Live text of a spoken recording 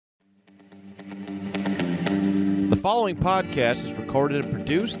The following podcast is recorded and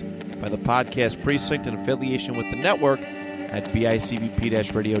produced by the Podcast Precinct in affiliation with the network at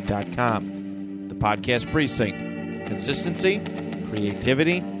bicbp-radio.com. The Podcast Precinct. Consistency,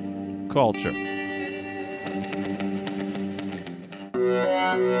 creativity, culture.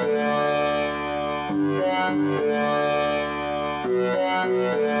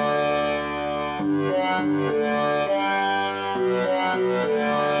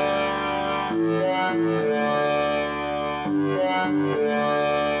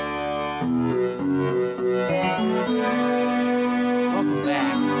 Welcome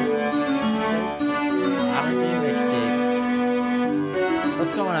back. Modern Day Mixtape.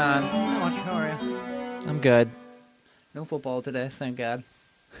 What's going on? Not much. How are you? I'm good. No football today, thank God.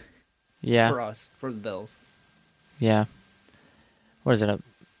 Yeah. For us, for the Bills. Yeah. What is it, a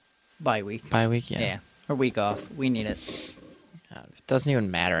Bye week. bye week? Yeah. Yeah. Or week off. We need it. It doesn't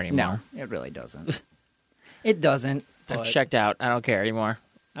even matter anymore. No, it really doesn't. It doesn't. I've But checked out. I don't care anymore.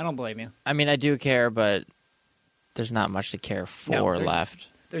 I don't blame you. I mean, I do care, but there's not much to care for No, left.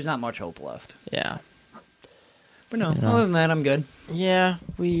 There's not much hope left. Yeah. But no, You know. other than that, I'm good. Yeah,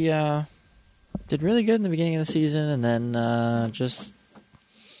 we did really good in the beginning of the season, and then just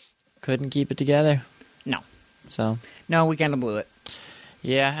couldn't keep it together. No. So, No, we kind of blew it.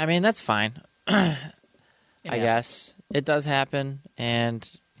 yeah, I mean, that's fine. I Yeah. guess. It does happen, and,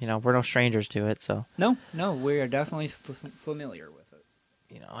 you know, we're no strangers to it, so, No, we are definitely familiar with it.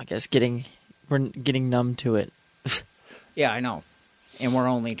 you know, I guess we're getting numb to it. Yeah, I know. And we're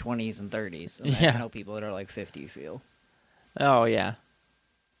only 20s and 30s. So Yeah. I know people that are like 50 feel. Oh, yeah.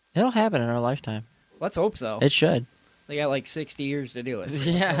 It'll happen in our lifetime. Let's hope so. It should. They got like 60 years to do it. Let's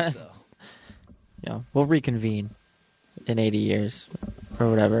Yeah. hope so. You know, we'll reconvene in 80 years or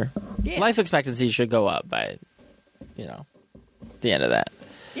whatever. Yeah. Life expectancy should go up by, you know, the end of that.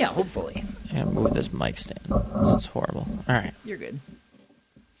 Yeah, hopefully. I gotta move this mic stand. This is horrible. All right. You're good.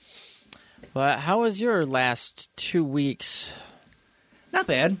 Well, how was your last 2 weeks? Not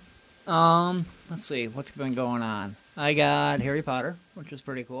bad. Let's see, what's been going on? I got Harry Potter, which is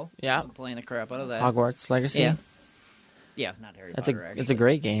pretty cool. Yeah. I'm playing the crap out of that. Hogwarts Legacy? Yeah. Yeah, not Harry That's Potter, it's a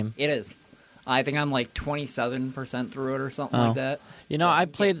great game. It is. I think I'm like 27% through it or something Oh. like that. You know, So I I'm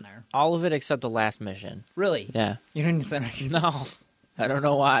played getting there. all of it except the last mission. Really? Yeah. You didn't finish? No. I don't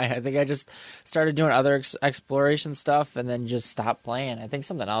know why. I think I just started doing other exploration stuff and then just stopped playing. I think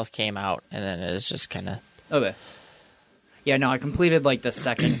something else came out, and then it was just kind of... Okay. Yeah, no, I completed like the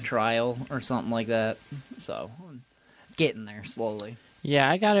second trial or something like that. So, I'm getting there slowly. Yeah,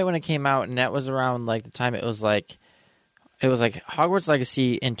 I got it when it came out, and that was around like the time it was like Hogwarts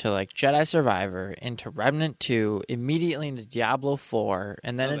Legacy into like Jedi Survivor, into Remnant 2, immediately into Diablo 4,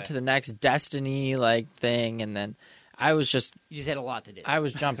 and then Okay. into the next Destiny like thing, and then I was You just had a lot to do. I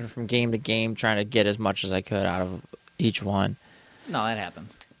was jumping from game to game trying to get as much as I could out of each one. No, that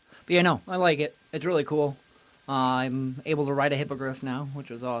happens. But yeah, no, I like it. It's really cool. I'm able to ride a hippogriff now, which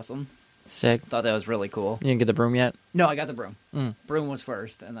was awesome. Sick. Thought that was really cool. You didn't get the broom yet? No, I got the broom. Mm. Broom was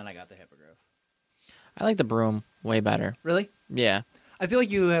first, and then I got the hippogriff. I like the broom way better. Really? Yeah. I feel like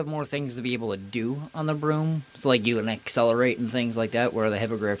you have more things to be able to do on the broom. So, like, you can accelerate and things like that, where the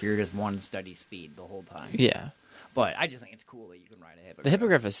hippogriff, you're just one steady speed the whole time. Yeah. But I just think it's cool that you can ride a hippogriff. The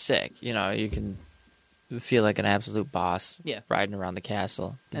hippogriff is sick. You know, you can feel like an absolute boss Yeah. riding around the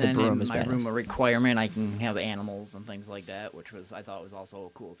castle. And The then broom in is my badass. room a requirement, I can have animals and things like that, which I thought was also a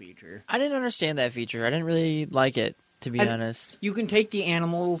cool feature. I didn't understand that feature. I didn't really like it, to be honest. You can take the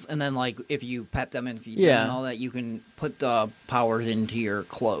animals, and then, like, if you pet them and feed Yeah. them and all that, you can put the powers into your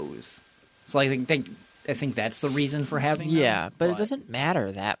clothes. So I think that's the reason for having them. Yeah, but it doesn't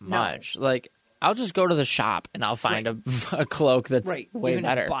matter that No. much. Like, I'll just go to the shop and I'll find a cloak that's Right, way you can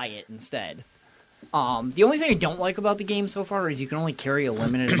better. buy it instead. The only thing I don't like about the game so far is you can only carry a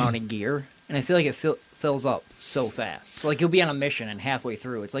limited amount of gear, and I feel like it fills up so fast. So, like, you'll be on a mission, and halfway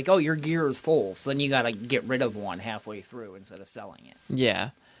through, it's like, oh, your gear is full, so then you gotta get rid of one halfway through instead of selling it. Yeah.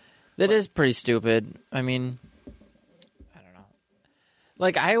 That is pretty stupid. I mean, I don't know.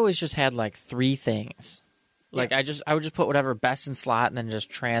 Like, I always just had, like, 3 things. Like, I would just put whatever best in slot and then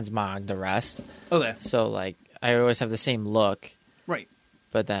just transmog the rest. Okay. So, like, I would always have the same look, Right.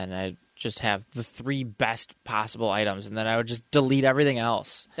 but then I just have the 3 best possible items, and then I would just delete everything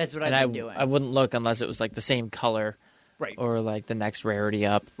else. That's what And I've been doing. I wouldn't look unless it was, like, the same color Right. or, like, the next rarity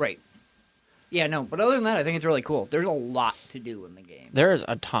up. Right. Yeah, no, but other than that, I think it's really cool. There's a lot to do in the game. There is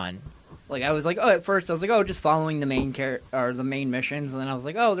a ton. Like, I was like, at first I was like, just following the main missions, and then I was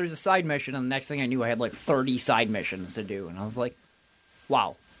like, there's a side mission, and the next thing I knew, I had like 30 side missions to do, and I was like,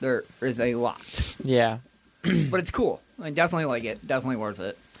 wow, there is a lot. Yeah. But it's cool. I definitely like it. Definitely worth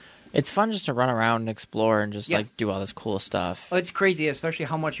it. It's fun just to run around and explore and just Yes. like do all this cool stuff. Oh, it's crazy, especially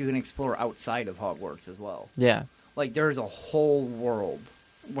how much you can explore outside of Hogwarts as well. Yeah. Like, there's a whole world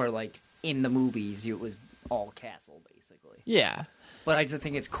where, like, in the movies, it was all castle, basically. Yeah. But I just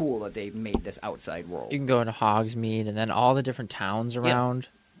think it's cool that they made this outside world. You can go into Hogsmeade and then all the different towns around.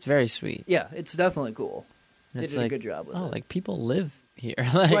 It's very sweet. Yeah, it's definitely cool. And They it's did like, a good job with oh, it. like people live here.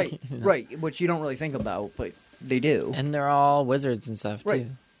 Like, Right, you know. right, which you don't really think about, but they do. And they're all wizards and stuff Right.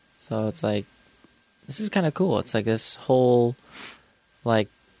 too. So it's like, this is kind of cool. It's like this whole, like,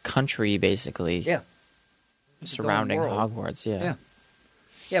 country basically Yeah. It's its own surrounding world. Hogwarts. Yeah. Yeah.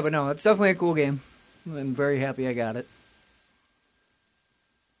 Yeah, but no, it's definitely a cool game. I'm very happy I got it.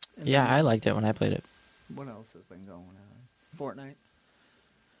 And Yeah, then, I liked it when I played it. what else has been going on? Fortnite?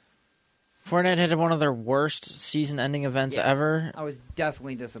 Fortnite had one of their worst season-ending events Yeah. ever, I was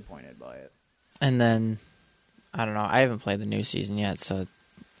definitely disappointed by it. and then I don't know. I haven't played the new season yet, so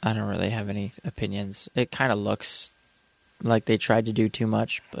I don't really have any opinions. It kind of looks like they tried to do too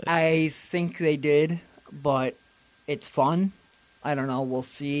much, but I think they did, but it's fun. I don't know. We'll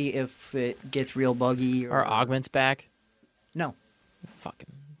see if it gets real buggy. are augments back? No. Fucking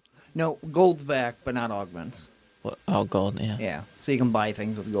No, gold's back, but not augments. oh, gold, yeah. Yeah, so you can buy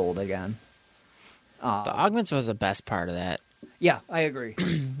things with gold again. The augments was the best part of that. Yeah, I agree.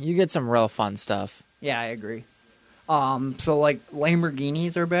 You get some real fun stuff. Yeah, I agree. So like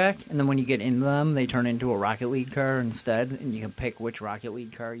Lamborghinis are back, and then when you get into them, they turn into a Rocket League car instead, and you can pick which Rocket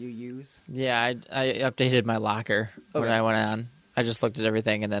League car you use. Yeah, I updated my locker when Okay. I went on. I just looked at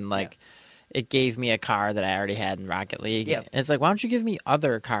everything, and then like it gave me a car that I already had in Rocket League. Yeah. And it's like, why don't you give me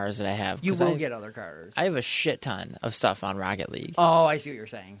other cars that I have? You 'Cause will I, get other cars. I have a shit ton of stuff on Rocket League. Oh, I see what you're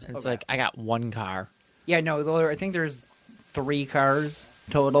saying. It's Okay. like I got one car. Yeah, no, I think there's 3 cars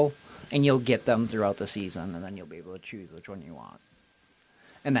total, and you'll get them throughout the season, and then you'll be able to choose which one you want.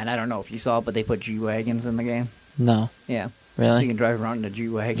 And then I don't know if you saw it, but they put G-Wagons in the game. No, Yeah. So really? you can drive around in a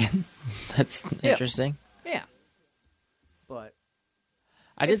G-Wagon. That's Yeah. interesting. Yeah. But,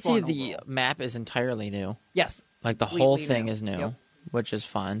 I did It's see fun the overall. map is entirely new. yes, Like the whole Completely thing new. is new, Yep. which is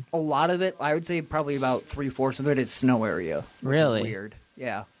fun. a lot of it, I would say probably about 3/4 of it is snow area. which is Really? Weird.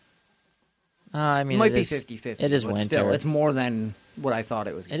 Yeah. I It mean, might it be is- 50-50. It is but winter. Still, it's more than what I thought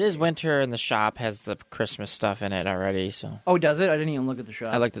it was. It gonna is be. winter, and the shop has the Christmas stuff in it already. So Oh, does it? I didn't even look at the shop.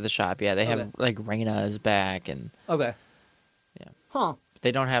 I looked at the shop. Yeah, they have Okay. like Raina is back, and Okay. Yeah. Huh.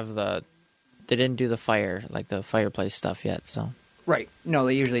 they don't have the. They didn't do the fireplace stuff yet. So Right. No,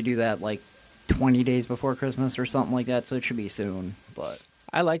 they usually do that like 20 days before Christmas or something like that, so it should be soon. But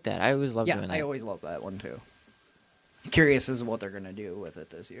I like that. I always love yeah, doing that. I always love that one too. Curious as to what they're going to do with it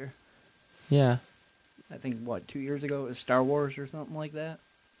this year. Yeah, I think, 2 years ago it was Star Wars or something like that?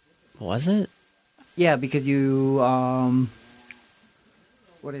 was it? Yeah, because you,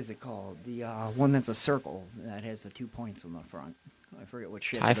 what is it called? The one that's a circle that has the 2 points on the front. I forget what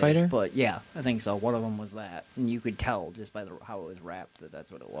ship TIE it is, Fighter? but yeah, I think so. One of them was that. And you could tell just by how it was wrapped that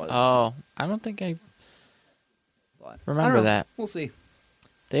that's what it was. Oh, I don't think I But, remember I don't know. that. We'll see.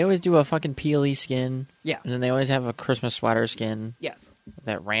 They always do a fucking PLE skin, Yeah. and then they always have a Christmas sweater skin. Yes.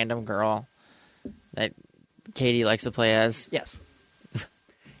 That random girl that Katie likes to play as. Yes.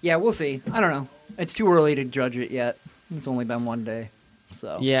 Yeah, we'll see. I don't know. It's too early to judge it yet. It's only been one day.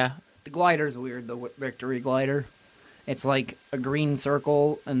 So Yeah, the glider's weird, the Victory glider. It's like a green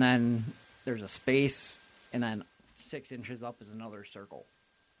circle, and then there's a space, and then 6 inches up is another circle.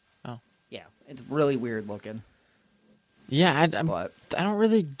 Oh. Yeah, it's really weird looking. yeah. But I don't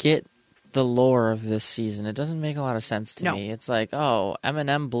really get the lore of this season. It doesn't make a lot of sense to No. me. It's like, oh,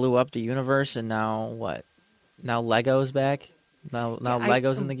 Eminem blew up the universe, and now what? Now Lego's back. Now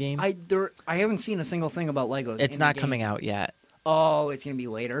Lego's in the game. I haven't seen a single thing about Legos. It's in the not game. coming out yet. Oh, it's gonna be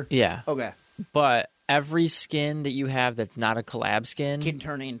later. Yeah, Okay, but every skin that you have that's not a collab skin can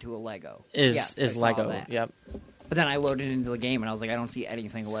turn into a Lego. is Yes, I is saw Lego. that. Yep. But then I loaded into the game and I was like, I don't see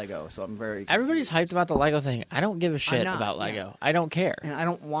anything Lego, so I'm very. Everybody's hyped about the Lego thing. I don't give a shit not, about yeah. Lego. I don't care. And I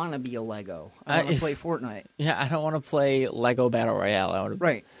don't want to be a Lego. I want to if- play Fortnite. Yeah, I don't want to play Lego Battle Royale. I want to.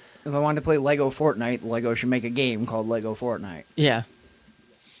 Right. If I wanted to play Lego Fortnite, Lego should make a game called Lego Fortnite. Yeah.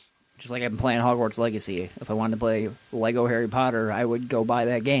 Just like I'm playing Hogwarts Legacy. If I wanted to play Lego Harry Potter, I would go buy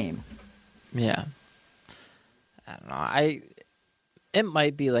that game. Yeah. I don't know. It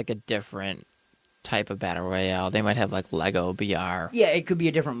might be like a different type of battle royale. They might have like Lego BR. Yeah, it could be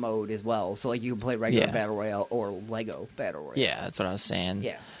a different mode as well. So like you can play regular Yeah. Battle Royale or Lego Battle Royale. Yeah, that's what I was saying.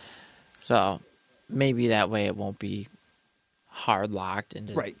 Yeah. So maybe that way it won't be hard locked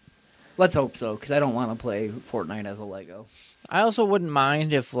into. Right. Let's hope so, because I don't want to play Fortnite as a Lego. I also wouldn't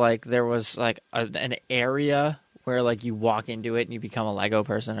mind if like there was like an area where like you walk into it and you become a Lego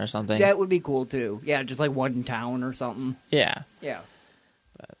person or something. That would be cool too. Yeah, just like one town or something. Yeah. Yeah.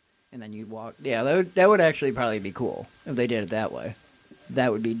 And then you walk. Yeah, that would actually probably be cool if they did it that way.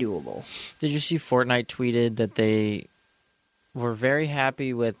 That would be doable. Did you see Fortnite tweeted that they were very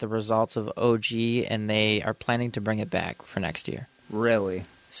happy with the results of OG and they are planning to bring it back for next year? Really?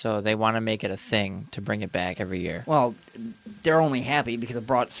 So they want to make it a thing to bring it back every year. Well, they're only happy because it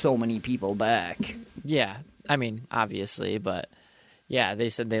brought so many people back. Yeah, I mean, obviously, but yeah, they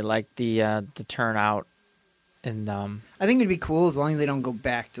said they liked the turnout, and I think it'd be cool as long as they don't go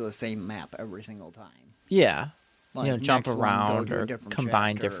back to the same map every single time. yeah, Like, jump next one, around go to a or different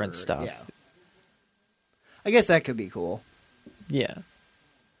combine chapter, different stuff. Yeah. I guess that could be cool. Yeah.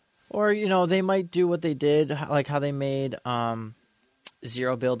 Or, they might do what they did, like how they made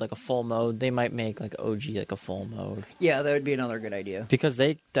Zero Build like a full mode. They might make like OG like a full mode. Yeah, that would be another good idea. Because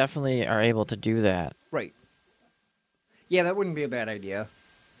they definitely are able to do that. Right. Yeah, that wouldn't be a bad idea.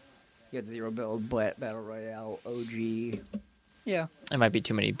 You had Zero Build, Battle Royale, OG. Yeah. It might be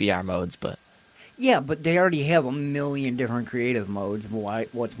too many BR modes, but... Yeah, but they already have a million different creative modes.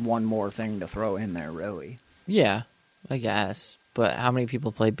 What's one more thing to throw in there, really? Yeah, I guess. But how many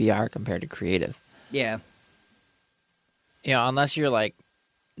people play BR compared to creative? Yeah. Unless you're like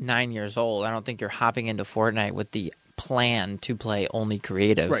 9 years old, I don't think you're hopping into Fortnite with the plan to play only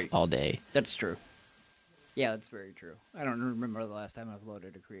creative all day. That's true. Yeah, that's very true. I don't remember the last time I've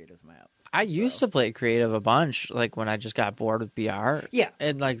loaded a creative map. I used to play creative a bunch, like when I just got bored with BR. Yeah.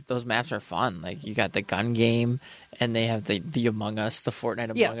 And like those maps are fun. Like you got the gun game, and they have the Among Us, the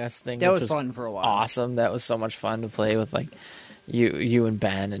Fortnite Among Us thing. That which was fun for a while. Awesome. That was so much fun to play with like you and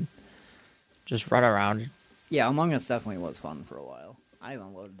Ben and just run around. Yeah, Among Us definitely was fun for a while. I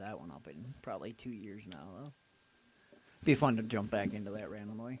haven't loaded that one up in probably 2 years now, though. Be fun to jump back into that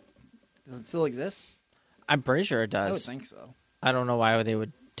randomly. Does it still exist? I'm pretty sure it does. I would think so. I don't know why they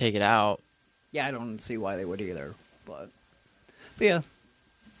would take it out. Yeah, I don't see why they would either. But yeah,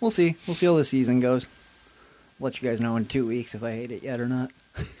 we'll see. We'll see how the season goes. Let you guys know in 2 weeks if I hate it yet or not.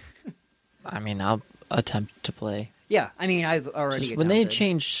 I mean, I'll attempt to play. Yeah, I mean, I've already Just when they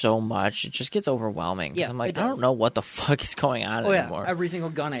change so much, it just gets overwhelming. 'Cause Yeah, I'm like, it I does. don't know what the fuck is going on Oh, yeah. anymore. Every single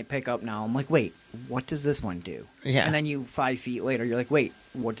gun I pick up now, I'm like, wait, what does this one do? Yeah. And then 5 feet later, you're like, wait,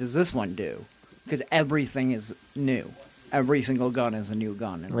 what does this one do? Because everything is new. Every single gun is a new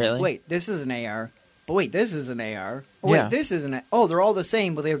gun. And Really? Like, wait, this is an AR. But wait, this is an AR. Oh, Yeah. wait, this is an... Oh, they're all the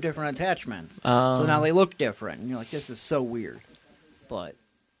same, but they have different attachments. So now they look different. And you're like, this is so weird. But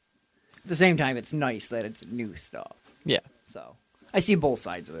at the same time, it's nice that it's new stuff. Yeah. So I see both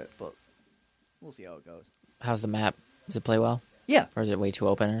sides of it, but we'll see how it goes. How's the map? Does it play well? Yeah. Or is it way too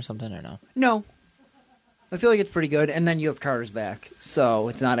open or something, or no? No. I feel like it's pretty good, and then you have cars back, so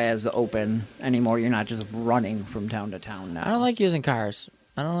it's not as open anymore. You're not just running from town to town now. I don't like using cars.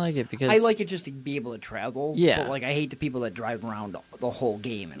 I don't like it because... I like it just to be able to travel. Yeah. But, I hate the people that drive around the whole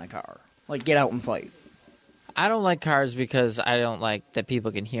game in a car. Like, get out and fight. I don't like cars because I don't like that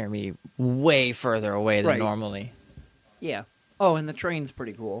people can hear me way further away than Right. normally. Yeah. Oh, and the train's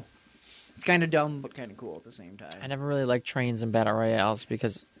pretty cool. It's kind of dumb, but kind of cool at the same time. I never really liked trains and battle royales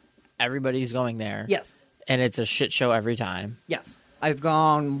because everybody's going there. Yes. And it's a shit show every time. Yes. I've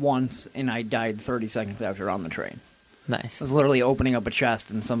gone once, and I died 30 seconds after on the train. Nice. I was literally opening up a chest,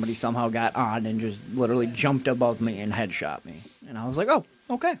 and somebody somehow got on and just literally jumped above me and headshot me. And I was like, oh,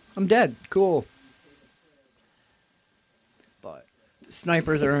 okay, I'm dead. Cool. But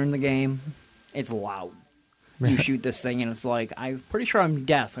snipers are in the game. It's loud. You shoot this thing, and it's like, I'm pretty sure I'm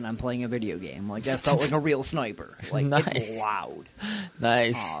deaf and I'm playing a video game. Like, that felt like a real sniper. Like, Nice. It's loud.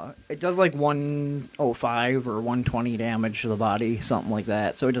 Nice. It does like 105 or 120 damage to the body, something like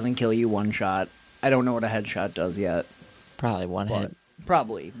that. So it doesn't kill you one shot. I don't know what a headshot does yet. Probably one hit.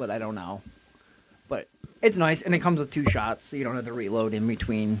 Probably, but I don't know. But it's nice, and it comes with 2 shots, so you don't have to reload in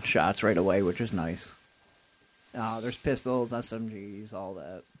between shots right away, which is nice. There's pistols, SMGs, all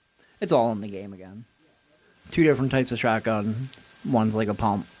that. It's all in the game again. 2 different types of shotgun. One's like a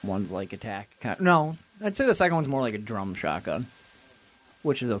pump, one's like attack. No, I'd say the second one's more like a drum shotgun,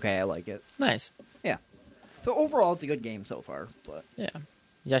 which is okay. I like it. Nice. Yeah. So overall, it's a good game so far. But Yeah.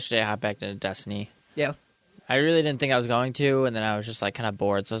 Yesterday I hopped back into Destiny. yeah, I really didn't think I was going to, and then I was just like kind of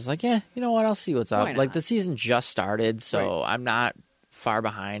bored. So I was like, yeah, you know what? I'll see what's up. Why not? Like the season just started, so I'm not far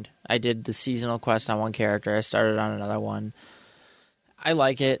behind. I did the seasonal quest on one character. I started on another one. I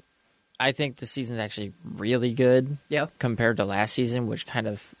like it. I think the season's actually really good. Yeah. Compared to last season, which kind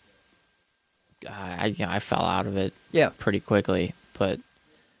of I fell out of it. Yeah. Pretty quickly, but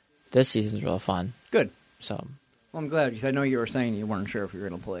this season's real fun. Good. So Well, I'm glad, because I know you were saying you weren't sure if you were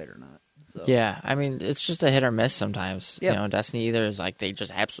going to play it or not. So. Yeah, I mean, it's just a hit or miss sometimes. Yeah. You know, Destiny either is like they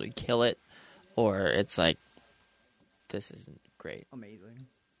just absolutely kill it, or it's like this isn't great. Amazing.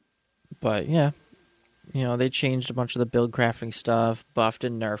 But yeah, you know, they changed a bunch of the build crafting stuff, buffed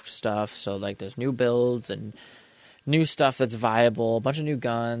and nerfed stuff. So like, there's new builds and new stuff that's viable. A bunch of new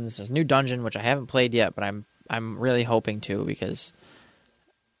guns. There's a new dungeon which I haven't played yet, but I'm really hoping to because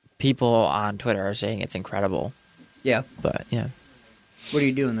people on Twitter are saying it's incredible. Yeah. But yeah. What do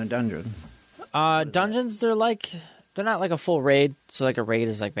you do in the dungeons? Dungeons, they're not like a full raid. So like a raid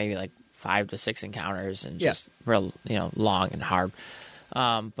is like maybe like 5 to 6 encounters and just real, you know, long and hard.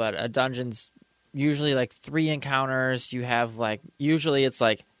 But a dungeon's usually like 3 encounters. You have like, usually it's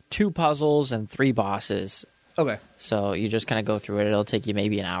like 2 puzzles and 3 bosses. Okay. So you just kind of go through it. It'll take you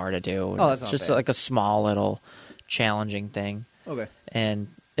maybe an hour to do. Oh, that's it's not just bad. like a small little challenging thing. Okay. And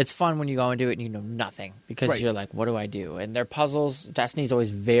it's fun when you go and do it and you know nothing because Right. you're like, what do I do? And their puzzles, Destiny's always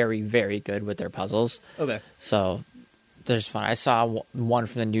very, very good with their puzzles. Okay. So there's fun. I saw one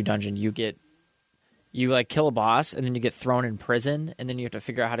from the new dungeon. You like kill a boss and then you get thrown in prison and then you have to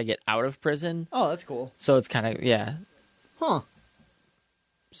figure out how to get out of prison. Oh, that's cool. So it's kind of, yeah. Huh.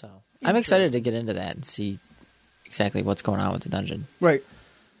 So I'm excited to get into that and see exactly what's going on with the dungeon. Right.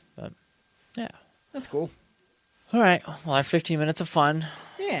 But yeah. That's cool. All right. Well, I have 15 minutes of fun.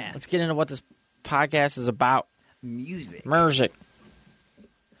 Yeah. Let's get into what this podcast is about. Music. Music.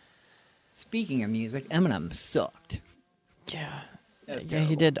 Speaking of music, Eminem sucked. Yeah. That's Yeah,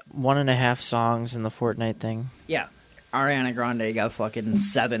 he terrible. did 1.5 songs in the Fortnite thing. Yeah. Ariana Grande got fucking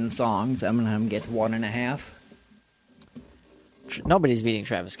 7 songs. Eminem gets 1.5. Nobody's beating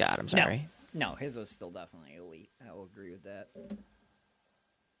Travis Scott. I'm sorry. No, his was still definitely elite. I will agree with that.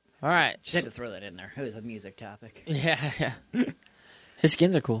 All right. Just had to throw that in there. It was a music topic. Yeah, yeah. His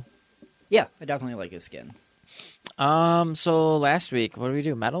skins are cool. Yeah, I definitely like his skin. So last week, what did we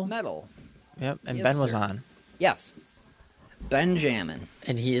do? Metal? Metal. Yep. And Yes, Ben was sir. on. Yes. Benjamin.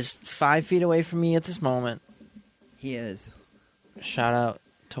 And he is 5 feet away from me at this moment. He is. Shout out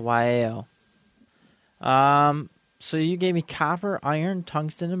to YAO. So you gave me copper, iron,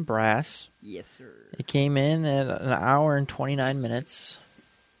 tungsten, and brass. Yes, sir. It came in at an hour and 29 minutes.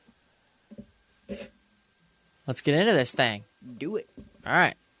 Let's get into this thing. Do it. All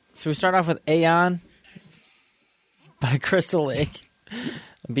right. So we start off with Aeon by Crystal Lake.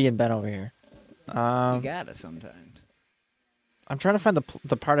 I'm being Ben over here. You gotta sometimes. I'm trying to find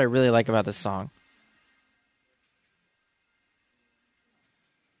the part I really like about this song.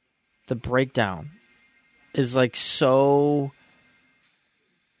 The breakdown is like so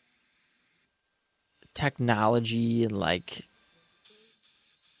technology and like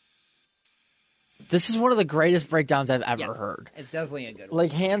this is one of the greatest breakdowns I've ever Yes. heard. It's definitely a good one.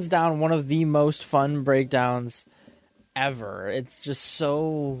 Like hands down one of the most fun breakdowns ever. It's just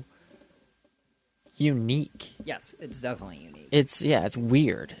so unique. Yes, it's definitely unique. It's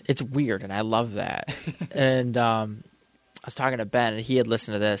weird. It's weird and I love that. And I was talking to Ben and he had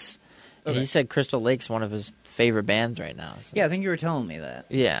listened to this and he said Crystal Lake's one of his favorite bands right now. So. Yeah, I think you were telling me that.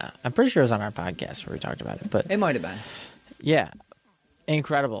 Yeah, I'm pretty sure it was on our podcast where we talked about it. But It might have been. yeah,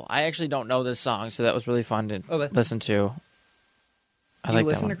 incredible. I actually don't know this song, so that was really fun to Okay. listen to. I Do like you that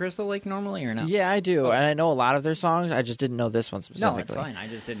listen one. to Crystal Lake normally or no? Yeah, I do, Oh. and I know a lot of their songs. I just didn't know this one No, specifically. it's fine. I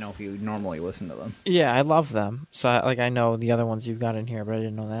just didn't know if you normally listen to them. Yeah, I love them. So, I know the other ones you've got in here, but I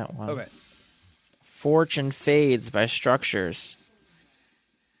didn't know that one. Fortune Fades by Structures.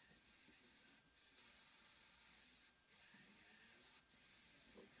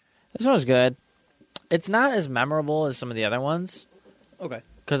 This one's good. It's not as memorable as some of the other ones Okay.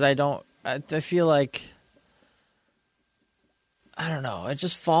 because I feel like, I don't know, it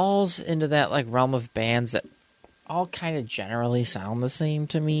just falls into that like realm of bands that all kind of generally sound the same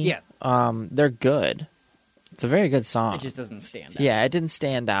to me. Yeah. They're good. It's a very good song. It just doesn't stand out. Yeah, it didn't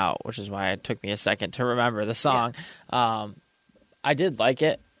stand out, which is why it took me a second to remember the song. I did like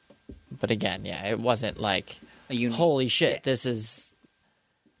it, but again, yeah, it wasn't like, A unique- holy shit, yeah. this is...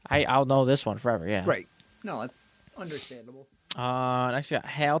 I'll know this one forever, yeah. Right. No, that's understandable. Next we got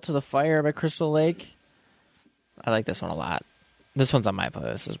Hail to the Fire by Crystal Lake. I like this one a lot. This one's on my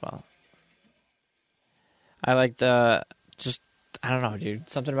playlist as well. I like I don't know, dude.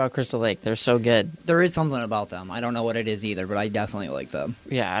 Something about Crystal Lake. They're so good. There is something about them. I don't know what it is either, but I definitely like them.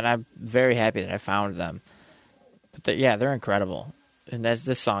 Yeah, and I'm very happy that I found them. But they're incredible. And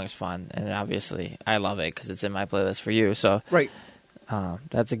this song is fun, and obviously I love it because it's in my playlist for you. So Right.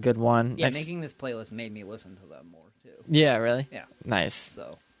 that's a good one. Yeah, Next- making this playlist made me listen to them more, too. yeah, really? Yeah. Nice.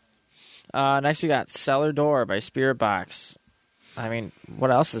 So, Next we got Cellar Door by Spirit Box. I mean, what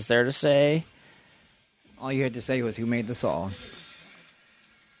else is there to say? all you had to say was who made the song.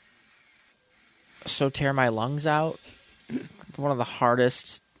 "So Tear My Lungs Out." One of the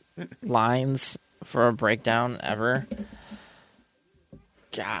hardest lines for a breakdown ever.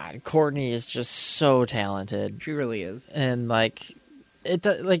 God, Courtney is just so talented. She really is. And like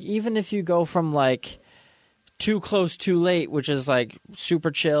even if you go from like Too Close Too Late, which is like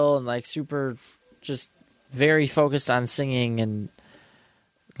super chill and like super just very focused on singing and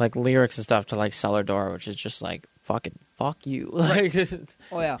like lyrics and stuff, to like Cellar Door, which is just like fucking fuck you. Like,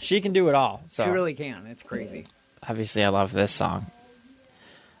 Oh yeah, she can do it all. So she really can. It's crazy. obviously I love this song.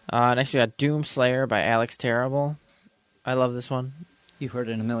 Next we got Doom Slayer by Alex Terrible. I love this one. You've heard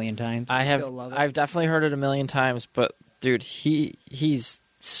it a million times. I You have. still love it? I've definitely heard it a million times, but dude, he's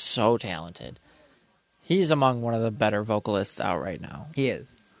so talented. He's among one of the better vocalists out right now. He is.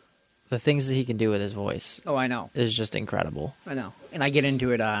 The things that he can do with his voice Oh, I know. is just incredible. I know. And I get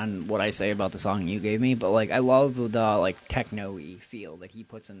into it on what I say about the song you gave me, but like I love the like techno-y feel that he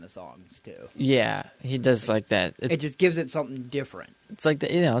puts in the songs too. Yeah, he does like that. It just gives it something different. It's like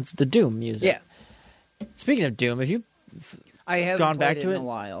it's the Doom music. Yeah. Speaking of Doom, have you? I haven't Gone played back it to in it? a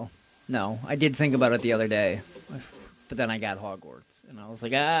while. No, I did think about it the other day, but then I got Hogwarts, and I was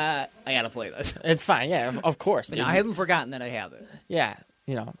like, I gotta play this. It's fine. Yeah, of course. But Dude. I haven't forgotten that I have it. Yeah,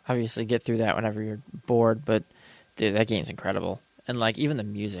 obviously get through that whenever you're bored. But dude, that game's incredible, and like even the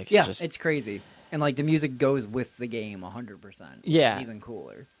music. Yeah, is just, it's crazy, and like the music goes with the game 100%. Yeah. It's even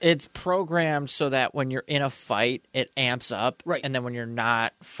cooler. it's programmed so that when you're in a fight, it amps up, Right. and then when you're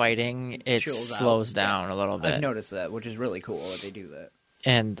not fighting, it Chills out. slows down a little bit. I've noticed that, which is really cool that they do that.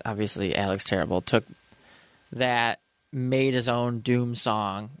 And obviously, Alex Terrible took that, made his own Doom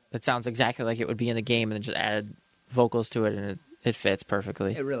song that sounds exactly like it would be in the game, and then just added vocals to it, and it fits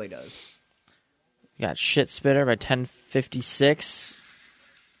perfectly. It really does. You got Shit Spitter by 1056.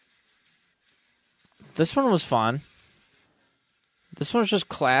 This one was fun. This one was just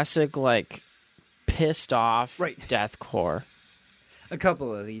classic, like, pissed off Right. deathcore. A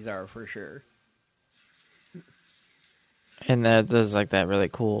couple of these are for sure. And there's like that really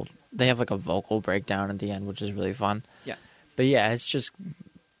cool. They have like a vocal breakdown at the end, which is really fun. Yes. But yeah, it's just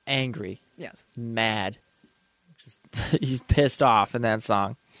angry, Yes. mad. Just he's pissed off in that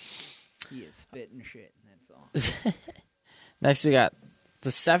song. He is spitting shit in that song. Next, we got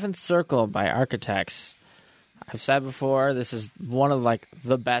The Seventh Circle by Architects. I've said before, this is one of like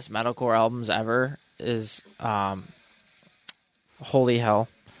the best metalcore albums ever. Is Holy Hell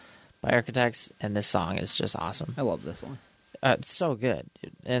by Architects, and this song is just awesome. I love this one. It's so good,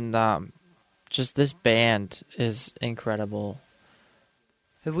 dude. And just this band is incredible.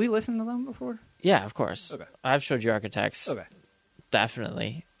 Have we listened to them before? Yeah, of course. Okay. I've showed you Architects. Okay.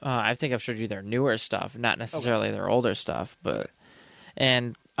 Definitely. I think I've showed you their newer stuff, not necessarily their older stuff, but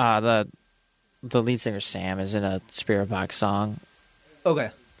and the lead singer Sam is in a Spirit Box song. Okay.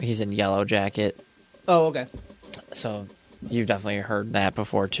 He's in Yellow Jacket, Oh, okay. so you've definitely heard that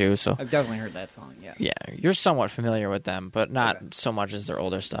before too. So I've definitely heard that song, yeah. yeah, you're somewhat familiar with them, but not Okay. so much as their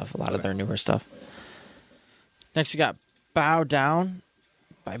older stuff. A lot of Okay. their newer stuff. Next, we got Bow Down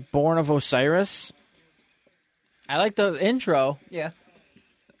by Born of Osiris. I like the intro. Yeah.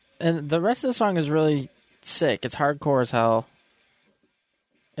 And the rest of the song is really sick. It's hardcore as hell.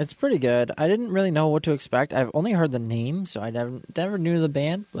 It's pretty good. I didn't really know what to expect. I've only heard the name, so I never knew the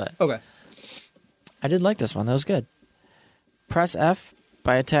band, but Okay. I did like this one. That was good. Press F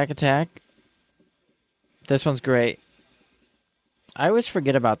by Attack Attack. This one's great. I always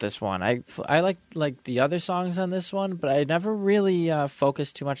forget about this one. I like the other songs on this one, but I never really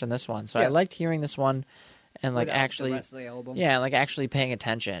focused too much on this one. So I Yeah. liked hearing this one and like Without actually the rest of the album. yeah, like actually paying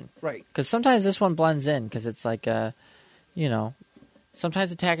attention. Right. Because sometimes this one blends in because it's like,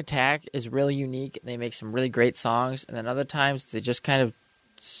 sometimes Attack Attack is really unique. And they make some really great songs. And then other times they just kind of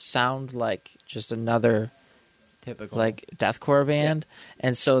sound like just another Typical. like deathcore band.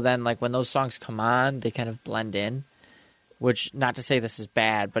 And so then like when those songs come on, they kind of blend in. Which, not to say this is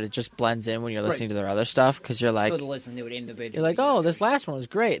bad, but it just blends in when you're listening to their other stuff. Because you're like, so to listen to it individually. you're like, oh, this last one was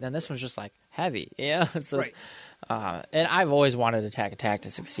great. And then this one's just like heavy. Yeah. So, Right. and I've always wanted Attack Attack to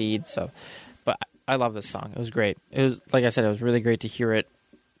succeed. So, but I love this song. It was great. It was, like I said, it was really great to hear it,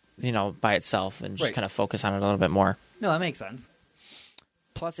 by itself and just Right. kind of focus on it a little bit more. No, that makes sense.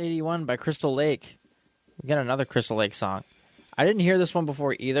 Plus 81 by Crystal Lake. We got another Crystal Lake song. I didn't hear this one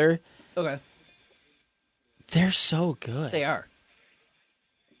before either. Okay. They're so good. They are.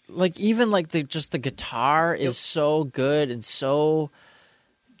 Like even like the guitar is so good and so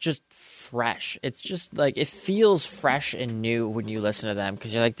just fresh. It's just like it feels fresh and new when you listen to them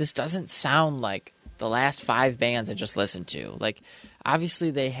because you're like, this doesn't sound like the last 5 bands I just listened to. Like obviously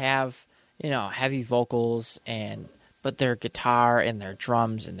they have heavy vocals but their guitar and their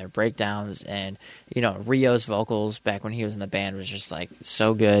drums and their breakdowns and, you know, Rio's vocals back when he was in the band was just, like,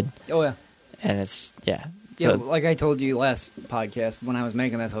 so good. Oh, yeah. And it's, yeah. Yeah, So like I told you last podcast, when I was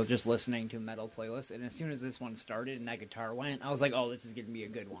making this, I was just listening to metal playlists, and as soon as this one started and that guitar went, I was like, oh, this is going to be a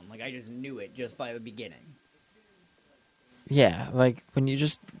good one. Like, I just knew it just by the beginning. yeah, like, when you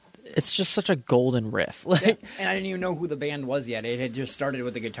just... It's just such a golden riff. Like, Yeah. And I didn't even know who the band was yet. It had just started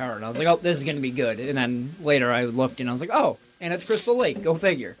with the guitar, and I was like, oh, this is going to be good. And then later I looked, and I was like, oh, and it's Crystal Lake. Go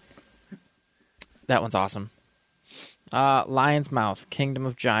figure. that one's awesome. Lion's Mouth, Kingdom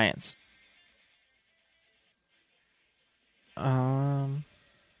of Giants. Oh,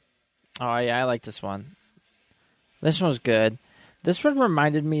 yeah, I like this one. This one was good. This one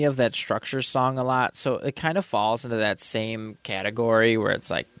reminded me of that Structure song a lot, so it kind of falls into that same category where it's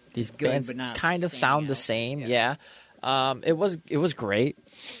like these Good, bands but not kind of sound the standing same. out. Yeah. It was great.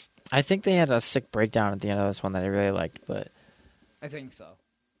 I think they had a sick breakdown at the end of this one that I really liked, but I think so.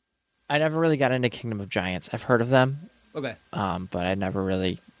 I never really got into Kingdom of Giants. I've heard of them, Okay. but I never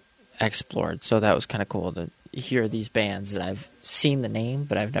really explored, so that was kind of cool to hear these bands that I've seen the name,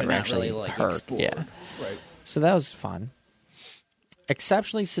 but I've never But not actually really, like, heard. explored. Yeah. Right. So that was fun.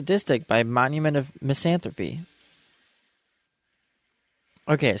 Exceptionally Sadistic by Monument of Misanthropy.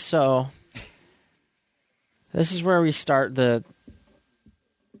 Okay, so this is where we start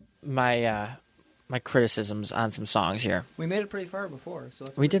my criticisms on some songs here. We made it pretty far before, so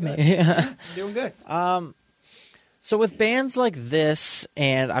that's We did pretty make good. Doing good. So with bands like this,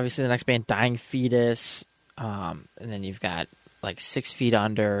 and obviously the next band, Dying Fetus, and then you've got like 6 Feet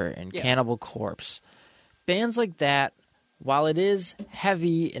Under and Yeah. Cannibal Corpse, bands like that, while it is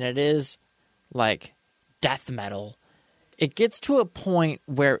heavy and it is like death metal, it gets to a point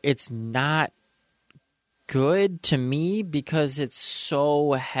where it's not good to me because it's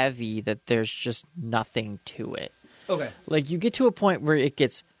so heavy that there's just nothing to it. Okay. Like, you get to a point where it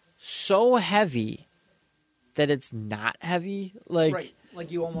gets so heavy that it's not heavy. Like, Right. Like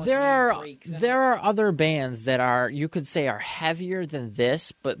you almost there need are breaks in it. there are other bands that are, you could say, are heavier than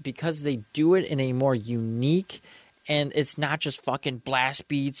this, but because they do it in a more unique, and it's not just fucking blast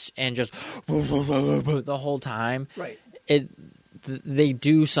beats and just the whole time. Right. They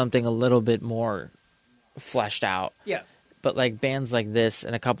do something a little bit more fleshed out. Yeah. But like bands like this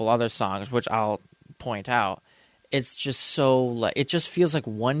and a couple other songs, which I'll point out, it's just so like, it just feels like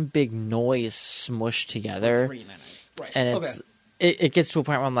one big noise smushed together. 3 minutes. Right. And okay. it gets to a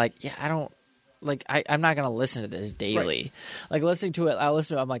point where I'm like, yeah, I don't like, I'm not gonna listen to this daily. Right. Like, listening to it,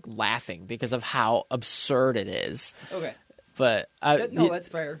 I'm like laughing because of how absurd it is. Okay. But No, that's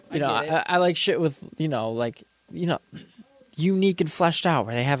fair. you know, I like shit with, you know, like, you know, unique and fleshed out,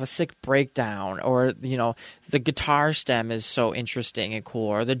 where they have a sick breakdown, or, you know, the guitar stem is so interesting and cool,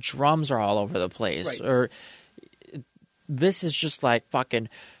 or the drums are all over the place, Right. or this is just like fucking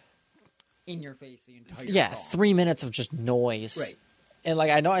in your face the entire song. 3 minutes of just noise. Right. And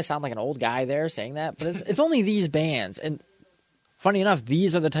like, I know I sound like an old guy there saying that, but it's only these bands, and funny enough,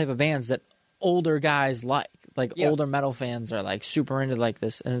 these are the type of bands that older guys like Yeah. older metal fans are like super into like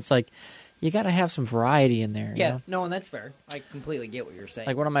this, and it's like, you got to have some variety in there. Yeah. You know? No, and that's fair. I completely get what you're saying.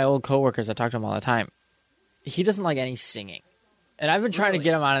 Like, one of my old coworkers, I talk to him all the time. He doesn't like any singing, and I've been trying to Really?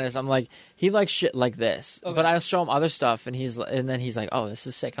 get him on this. I'm like, he likes shit like this, Okay. but I'll show him other stuff, and then he's like, oh, this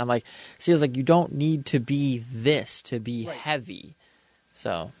is sick. And I'm like, see, I was like, you don't need to be this to be Right. heavy.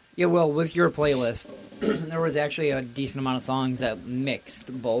 So Yeah, well, with your playlist, there was actually a decent amount of songs that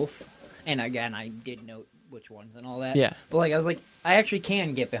mixed both. And again, I did note which ones and all that. Yeah. But like, I was like, I actually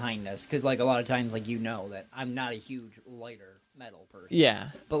can get behind this because like a lot of times, like, you know that I'm not a huge lighter metal person. yeah,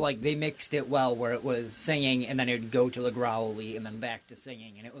 But like they mixed it well, where it was singing and then it would go to the growly and then back to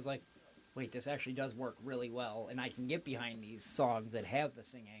singing, and it was like, wait, this actually does work really well, and I can get behind these songs that have the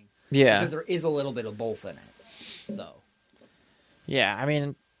singing yeah, because there is a little bit of both in it. So yeah. I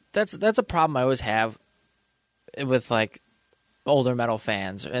mean, that's a problem I always have with like older metal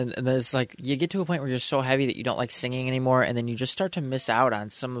fans, and it's like, you get to a point where you're so heavy that you don't like singing anymore, and then you just start to miss out on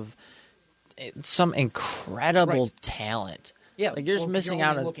some incredible Right. talent. yeah, Like, you're just well, 'cause missing you're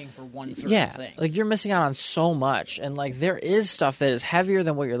out only on- looking for one certain Yeah, thing. like, you're missing out on so much, and like, there is stuff that is heavier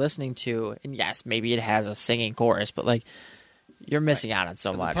than what you're listening to, and yes, maybe it has a singing chorus, but like, you're missing out on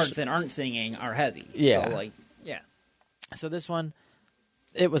so But much. the parts that aren't singing are heavy. Yeah. So like, yeah. So this one,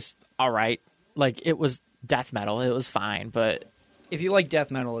 it was all right. Like, it was death metal, it was fine, but If you like death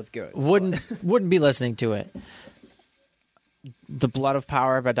metal, it's good. wouldn't be listening to it. The Blood of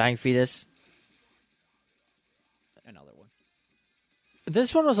Power by Dying Fetus. Another one.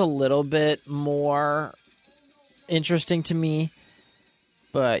 This one was a little bit more interesting to me,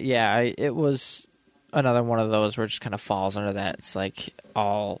 but yeah, it was another one of those where it just kind of falls under that. It's like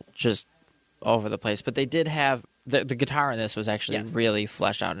all just over the place. But they did have the guitar in this was actually really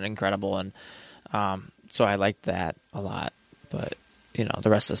fleshed out and incredible, and so I liked that a lot. But the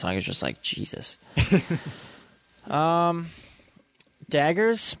rest of the song is just like Jesus.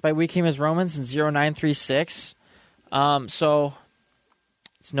 Daggers by We Came as Romans and 0936. So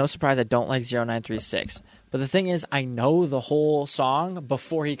it's no surprise I don't like 0936. But the thing is, I know the whole song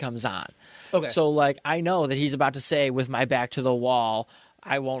before he comes on. Okay. So, like, I know that he's about to say, with my back to the wall,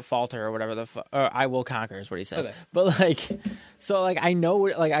 I won't falter, or whatever or I will conquer is what he says. Okay. But, like, so, like, I know,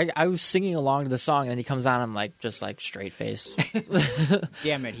 like, I was singing along to the song, and then he comes on, I'm, like, just, like, straight face.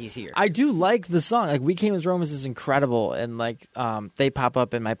 Damn it, he's here. I do like the song. Like, We Came as Romans is incredible, and, like, they pop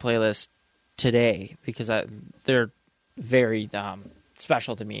up in my playlist today because they're very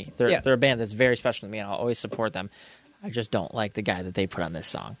special to me. They're a band that's very special to me, and I'll always support them. I just don't like the guy that they put on this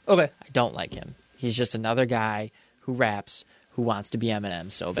song. Okay. I don't like him. He's just another guy who raps, who wants to be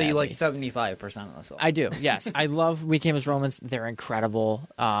Eminem so badly. So you like 75% of the song? I do, yes. I love We Came as Romans. They're incredible.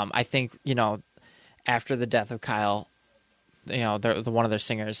 I think, after the death of Kyle, they're one of their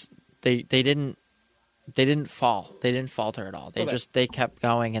singers, they didn't fall. They didn't falter at all. They kept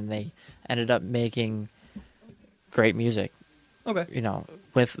going, and they ended up making great music. Okay.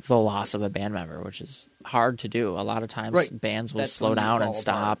 With the loss of a band member, which is hard to do. A lot of times bands will slow down and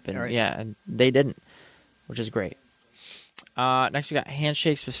stop, and and they didn't, which is great. Next we got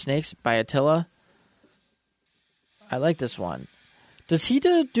Handshakes with Snakes by Attila. I like this one. Does he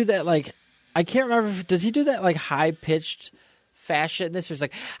do that, like, I can't remember, does he do that, like, high-pitched fast shit in this? Or it's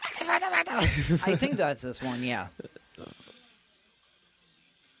like... I think that's this one, yeah.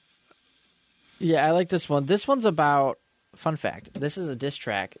 Yeah, I like this one. This one's about... Fun fact, this is a diss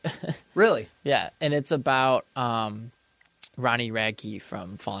track. Really? Yeah, and it's about Ronnie Radke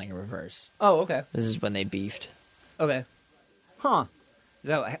from Falling in Reverse. Oh, okay. This is when they beefed. Okay. Huh.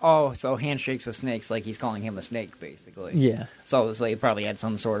 So Handshakes with Snakes, like he's calling him a snake, basically. Yeah. So he probably had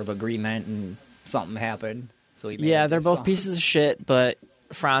some sort of agreement and something happened. So he made they're both song. pieces of shit, but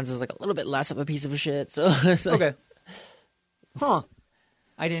Franz is like a little bit less of a piece of shit. So it's like, okay. Huh.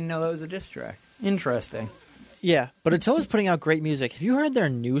 I didn't know that was a diss track. Interesting. Yeah, but Attila's putting out great music. Have you heard their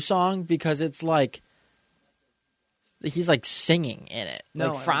new song? Because it's like he's like singing in it.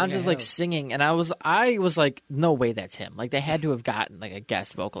 No, like Franz is like singing, and I was like, no way, that's him. Like they had to have gotten like a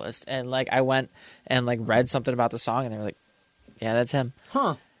guest vocalist, and like I went and like read something about the song, and they were like, yeah, that's him.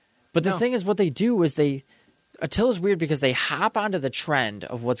 Huh. But the thing is, what they do is Attila's weird because they hop onto the trend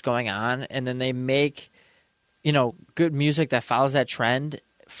of what's going on, and then they make good music that follows that trend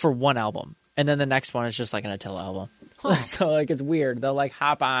for one album. And then the next one is just like an Attila album. Huh. So like it's weird. They'll like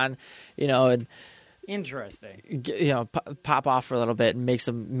hop on, and interesting. Pop off for a little bit and make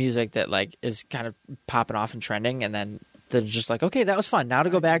some music that like is kind of popping off and trending, and then they're just like, okay, that was fun. Now to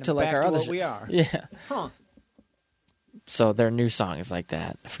go back to like our other what we are. Yeah. Huh. So their new song is like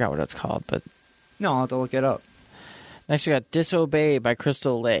that. I forgot what it's called, but no, I'll have to look it up. Next we got Disobey by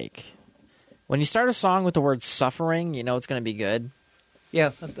Crystal Lake. When you start a song with the word suffering, you know it's going to be good.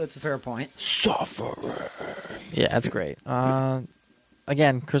 Yeah, that's a fair point. Suffering. Yeah, that's great.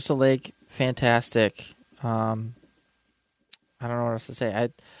 Again, Crystal Lake, fantastic. I don't know what else to say.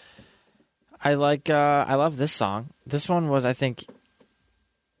 I love this song. This one was, I think,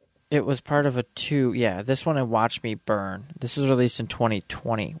 it was part of a 2. Yeah, this one and Watch Me Burn. This was released in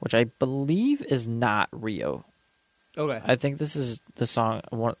 2020, which I believe is not Rio. Okay. I think this is the song,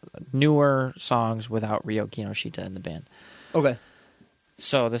 newer songs without Rio Kinoshita in the band. Okay.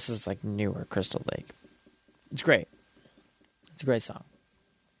 So this is like newer Crystal Lake. It's great. It's a great song.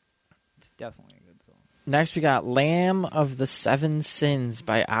 It's definitely a good song. Next we got Lamb of the Seven Sins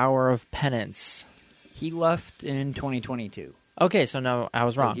by Hour of Penance. He left in 2022. Okay, so no, I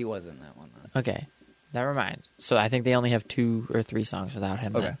was wrong. He was in that one, though. Okay, never mind. So I think they only have 2 or 3 songs without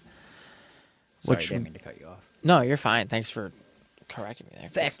him. Okay. Then. Sorry, I didn't mean to cut you off. No, you're fine. Thanks for correcting me there.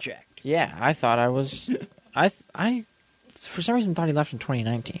 Fact checked. Yeah, I thought I was... I for some reason thought he left in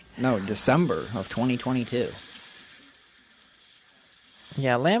 2019. No, December of 2022.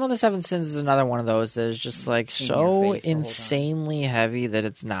 Yeah, Lamb of the Seven Sins is another one of those that is just like so insanely heavy that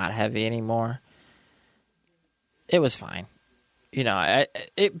it's not heavy anymore. It was fine.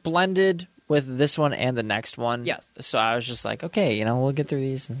 It blended with this one and the next one. Yes. So I was just like, okay, we'll get through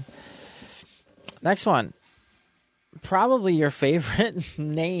these. Next one. Probably your favorite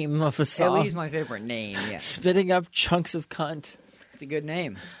name of a song. At least my favorite name, yeah. Spitting Up Chunks of Cunt. It's a good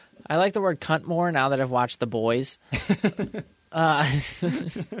name. I like the word cunt more now that I've watched The Boys. But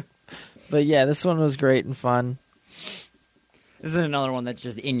yeah, this one was great and fun. This is another one that's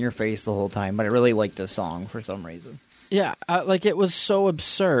just in your face the whole time, but I really like this song for some reason. Yeah, like it was so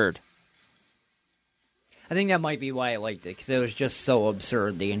absurd. I think that might be why I liked it, because it was just so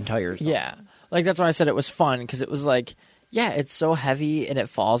absurd the entire song. Yeah, like that's why I said it was fun, because it was like, yeah, it's so heavy and it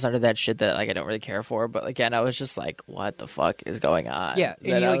falls under that shit that like I don't really care for. But again, I was just like, what the fuck is going on? Yeah,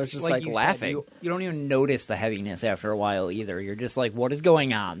 and I was just like you laughing. Said, you don't even notice the heaviness after a while either. You're just like, what is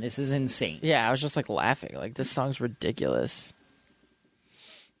going on? This is insane. Yeah, I was just like laughing. Like this song's ridiculous.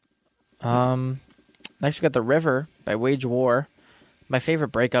 Next we got The River by Wage War. My favorite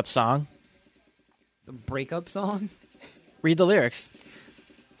breakup song. It's a breakup song? Read the lyrics.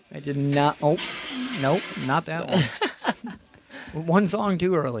 I did not. Oh, nope, not that one. One song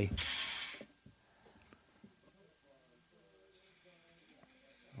too early.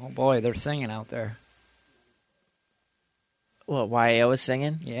 Oh boy, they're singing out there. What, YAO was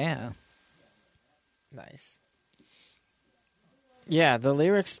singing? Yeah. Nice. Yeah, the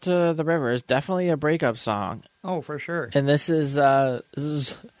lyrics to The River is definitely a breakup song. Oh, for sure. And this is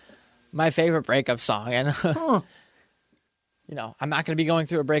my favorite breakup song. And, you know, I'm not going to be going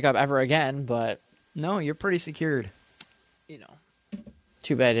through a breakup ever again, but... No, you're pretty secured. You know,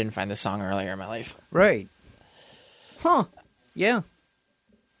 too bad I didn't find this song earlier in my life. Right. Huh. Yeah.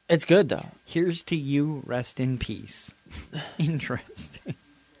 It's good, though. Here's to you, rest in peace. Interesting.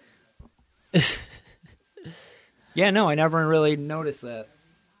 Yeah, no, I never really noticed that.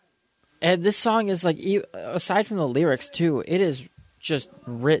 And this song is like, aside from the lyrics too, it is just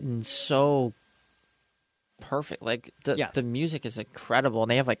written so perfect. Like the music is incredible,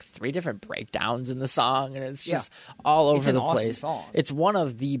 and they have like 3 different breakdowns in the song, and it's just all over the place. Song. It's one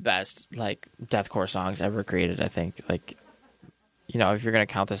of the best like deathcore songs ever created. I think, like, you know, if you're gonna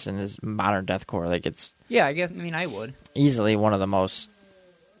count this in as modern deathcore, like it's I guess. I mean, I would easily one of the most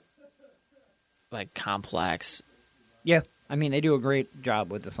like complex. Yeah, I mean, they do a great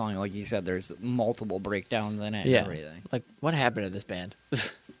job with the song. Like you said, there's multiple breakdowns in it and everything. Like, what happened to this band?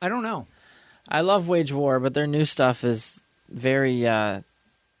 I don't know. I love Wage War, but their new stuff is very Different.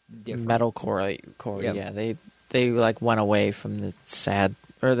 metalcore. Yep. Yeah, they like went away from the sad,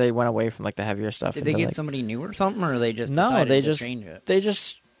 or they went away from like the heavier stuff. Did they get somebody new or something, or they just no? They just change it? They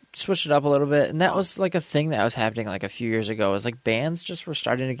just switched it up a little bit, and that was like a thing that was happening like a few years ago. Is like bands just were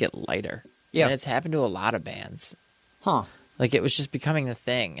starting to get lighter. Yeah, and it's happened to a lot of bands. Huh. Like, it was just becoming the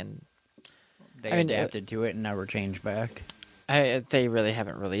thing, and they adapted to it and never changed back. They really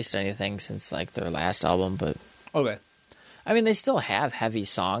haven't released anything since, like, their last album, but... Okay. I mean, they still have heavy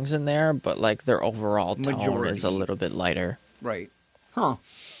songs in there, but, like, their overall tone is a little bit lighter. Right. Huh.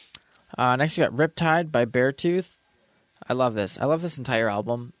 Next, we got Riptide by Beartooth. I love this. I love this entire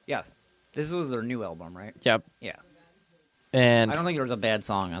album. Yes. This was their new album, right? Yep. Yeah. And I don't think there was a bad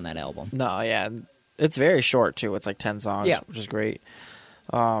song on that album. No, yeah. It's very short, too. It's like 10 songs, which is great.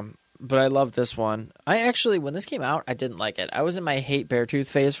 But I love this one. I actually, when this came out, I didn't like it. I was in my hate Beartooth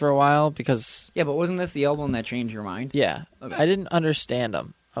phase for a while because... Yeah, but wasn't this the album that changed your mind? Yeah. Okay. I didn't understand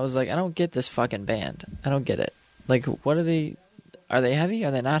them. I was like, I don't get this fucking band. I don't get it. Like, what are they... Are they heavy?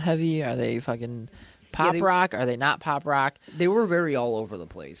 Are they not heavy? Are they fucking pop rock? Are they not pop rock? They were very all over the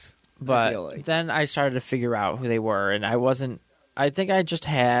place. But then I started to figure out who they were, and I wasn't... I think I just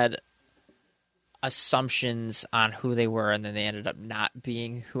had assumptions on who they were, and then they ended up not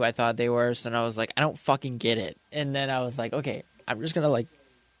being who I thought they were. So then I was like, I don't fucking get it. And then I was like, okay, I'm just gonna like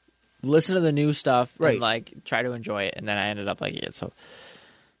listen to the new stuff and like try to enjoy it. And then I ended up liking it. So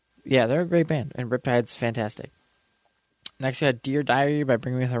yeah, they're a great band, and Riptide's fantastic. Next, we had Dear Diary by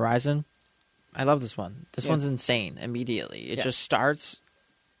Bring Me the Horizon. I love this one. This one's insane immediately. It just starts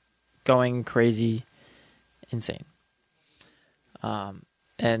going crazy, insane.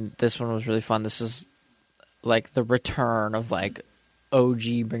 And this one was really fun. This is like the return of like OG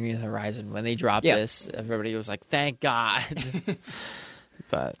Bring Me the Horizon. When they dropped this, everybody was like, thank God.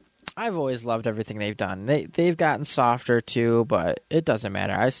 But I've always loved everything they've done. They've gotten softer too, but it doesn't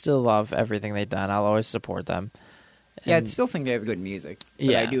matter. I still love everything they've done. I'll always support them. Yeah, I still think they have good music. But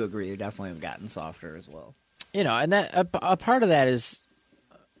yeah, I do agree. They definitely have gotten softer as well. You know, and that a part of that is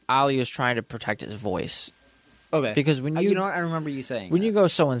Ali was trying to protect his voice. Okay. Because when you know what? I remember you saying when you go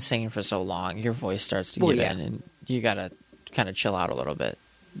so insane for so long, your voice starts to give in, and you gotta kind of chill out a little bit.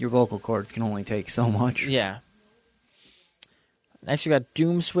 Your vocal cords can only take so much. Yeah. Next, we got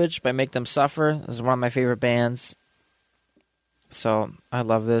Doom Switch by Make Them Suffer. This is one of my favorite bands. So I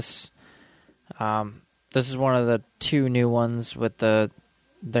love this. This is one of the 2 new ones with their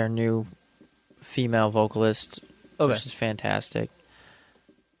new female vocalist, which is fantastic.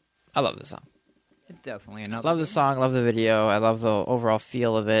 I love this song. It's definitely another. Love the song, love the video. I love the overall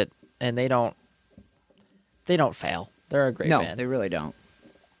feel of it, and they don't fail. They're a great No, band. they really don't.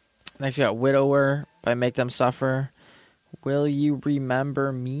 Next, we got Widower by Make Them Suffer. Will You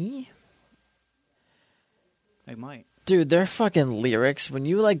Remember Me? They might. Dude, their fucking lyrics, when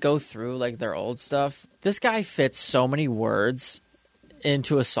you like go through like their old stuff, this guy fits so many words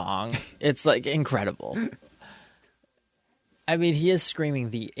into a song. It's like incredible. I mean, he is screaming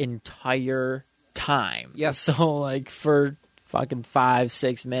the entire time. Yeah. So like for fucking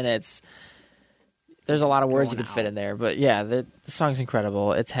 5-6 minutes, there's a lot of words you Going could fit out. in there. But yeah, the song's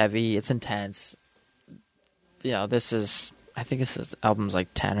incredible. It's heavy. It's intense. You know, I think this album's like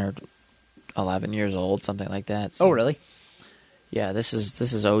 10 or 11 years old, something like that. So, Oh, really? yeah, this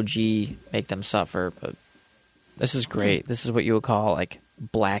is OG Make Them Suffer, but this is great. This is what you would call like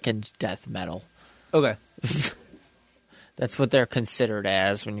blackened death metal. Okay. That's what they're considered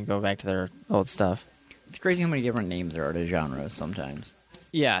as when you go back to their old stuff. It's crazy how many different names there are to genres sometimes.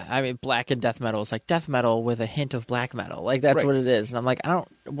 Yeah, I mean, blackened death metal is like death metal with a hint of black metal. Like, that's Right. what it is. And I'm like,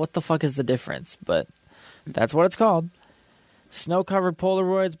 what the fuck is the difference? But that's what it's called. Snow-Covered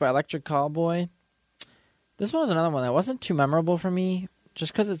Polaroids by Electric Callboy. This one was another one that wasn't too memorable for me,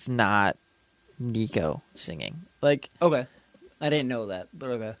 just because it's not Nico singing. Like, Okay. I didn't know that, but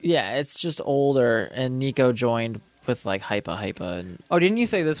okay. yeah, it's just older, and Nico joined with, like, Hypa, and Oh, didn't you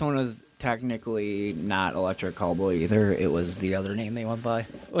say this one was technically not Electric Callboy either? It was the other name they went by?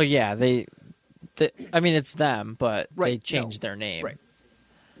 well, yeah, I mean, it's them, but they Right, changed no. their name. Right.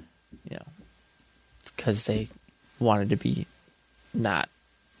 You know, because they wanted to be not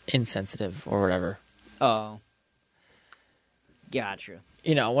insensitive or whatever. Oh. Gotcha.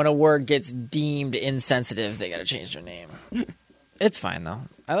 You know, when a word gets deemed insensitive, they gotta change their name. It's fine, though.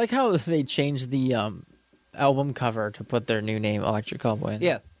 I like how they changed the album cover to put their new name, Electric Callboy, in.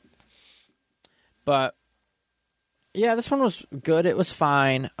 Yeah. But yeah, this one was good. It was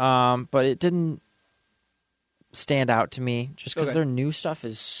fine, but it didn't stand out to me just because Okay. their new stuff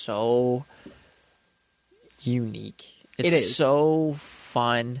is so unique. It's It is. so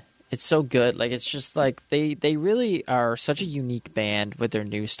fun. It's so good. Like, it's just like they really are such a unique band with their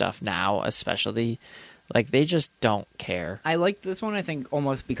new stuff now, especially. Like, they just don't care. I liked this one, I think,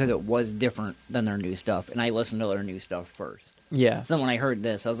 almost because it was different than their new stuff, and I listened to their new stuff first. Yeah. So when I heard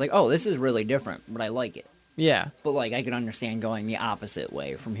this, I was like, oh, this is really different, but I like it. Yeah. But, like, I could understand going the opposite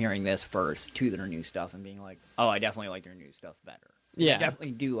way from hearing this first to their new stuff and being like, oh, I definitely like their new stuff better. Yeah. I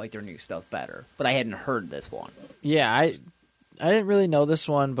definitely do like their new stuff better, but I hadn't heard this one. Yeah, I didn't really know this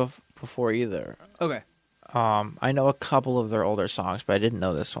one before either. Okay. I know a couple of their older songs, but I didn't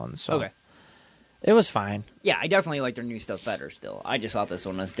know this one, so Okay. it was fine. Yeah, I definitely like their new stuff better still. I just thought this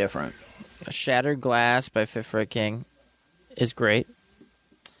one was different. Shattered Glass by Fit for a King is great.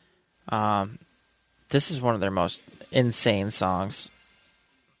 This is one of their most insane songs.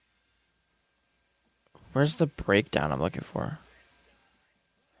 Where's the breakdown I'm looking for?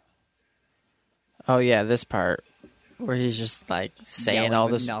 Oh yeah, this part where he's just like saying Yelling all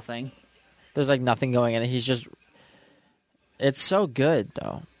with this. nothing. There's like nothing going in it. He's just. It's so good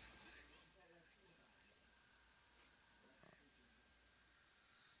though.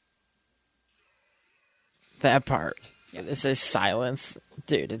 That part. This is silence.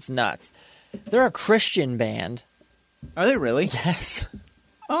 Dude, it's nuts. They're a Christian band. Are they really? Yes.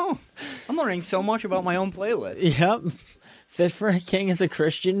 Oh, I'm learning so much about my own playlist. Yep. Fit for a King is a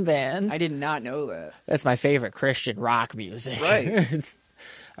Christian band. I did not know that. That's my favorite Christian rock music. Right.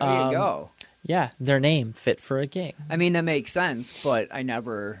 There you go. Yeah, their name, Fit for a King. I mean, that makes sense, but I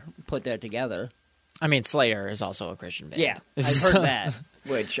never put that together. I mean, Slayer is also a Christian band. Yeah, I've heard that,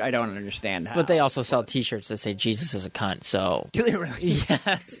 which I don't understand how. But they also sell T-shirts that say Jesus is a cunt, so... Do they really?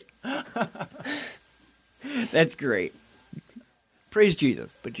 Yes. That's great. Praise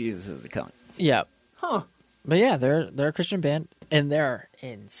Jesus, but Jesus is a cunt. Yep. Huh. But yeah, they're a Christian band, and they're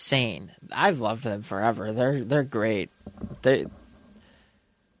insane. I've loved them forever. They're great.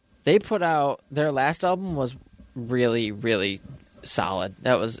 They put out... Their last album was really, really solid.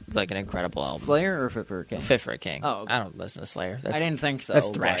 That was like an incredible album. Slayer or Fit for a King? Fit for a King. Oh, okay. I don't listen to Slayer. I didn't think so. That's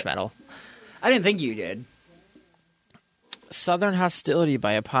thrash but- metal. I didn't think you did. Southern Hostility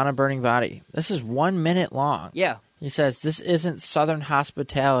by Upon a Burning Body. This is 1 minute long. Yeah. He says, this isn't Southern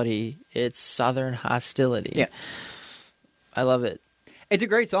Hospitality, it's Southern Hostility. Yeah. I love it. It's a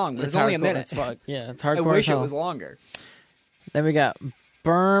great song, but it's only a hardcore minute. as fuck. Yeah, it's I hardcore wish as it hell. was longer. Then we got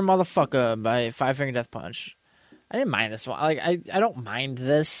Burn Motherfucker by Five Finger Death Punch. I didn't mind this one. Like, I don't mind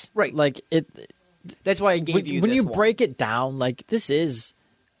this. Right. Like, it... That's why I gave you when this you one. break it down, like, this is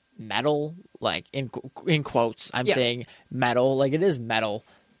metal, like in quotes I'm Yes. saying metal, like it is metal,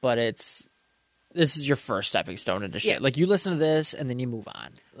 but it's this is your first stepping stone into shit. Yeah. Like, you listen to this, and then you move on.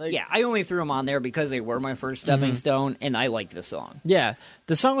 Like, Yeah, I only threw them on there because they were my first stepping Mm-hmm. stone, and I liked the song. Yeah,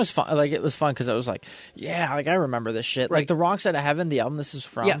 the song was fun. Like, it was fun because I was like, yeah, like I remember this shit. Like Right. The Wrong Side of Heaven, the album this is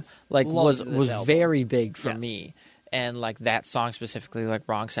from, Yes. like Loved this was album. very big for Yes. me, and like that song specifically, like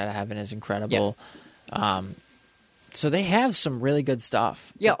Wrong Side of Heaven, is incredible. So they have some really good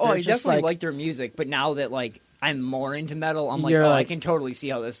stuff. Yeah, But they're I just, definitely like their music, but now that like I'm more into metal, I'm like, You're I like- can totally see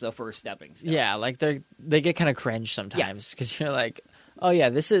how this is the first stepping stone. Yeah, like they get kind of cringe sometimes because you're like, oh yeah,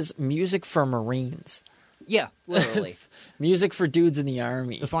 this is music for Marines, Yeah, literally. music for dudes in the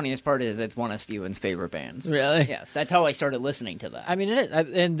army. The funniest part is it's one of Steven's favorite bands. Really? Yes, that's how I started listening to that. I mean, it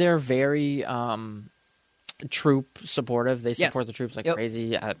is, and they're very troop supportive. They support the troops like Yep.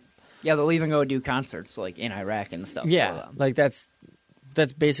 crazy. Yeah, they'll even go do concerts like in Iraq and stuff. for Yeah, them. like that's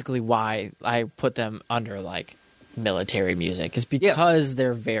basically why I put them under like military music, is because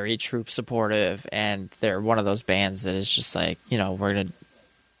they're very troop supportive, and they're one of those bands that is just like, we're gonna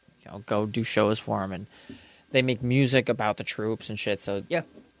go do shows for them, and they make music about the troops and shit. So yeah,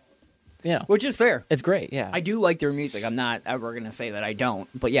 you know, which is fair. it's great. Yeah, I do like their music. I'm not ever gonna say that I don't,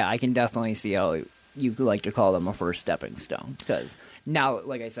 but yeah, I can definitely see how you could like to call them a first stepping stone. Because now,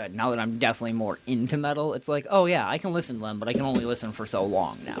 like I said, now that I'm definitely more into metal, it's like, oh yeah, I can listen to them, but I can only listen for so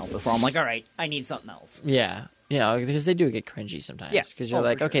long now before I'm like, all right, I need something else. yeah, because they do get cringy sometimes. Yeah. because you're Oh,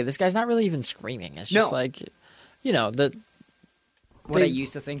 like, for sure. okay, this guy's not really even screaming. It's No. just like, the What They- I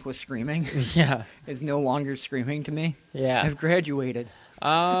used to think was screaming yeah, is no longer screaming to me. yeah. I've graduated.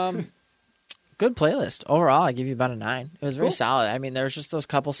 Good playlist overall. I give you about a 9. It was very Cool. solid. I mean, there's just those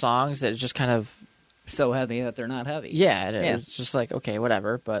couple songs that just kind of So heavy that they're not heavy. it was just like, okay,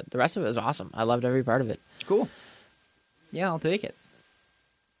 whatever. But the rest of it was awesome. I loved every part of it. Cool. Yeah, I'll take it.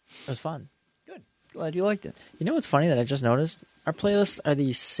 It was fun. Good. Glad you liked it. You know what's funny that I just noticed? Our playlists are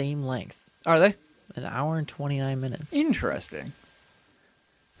the same length, Are they? an hour and 29 minutes. Interesting.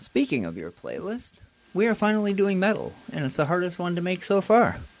 Speaking of your playlist, we are finally doing metal, and it's the hardest one to make so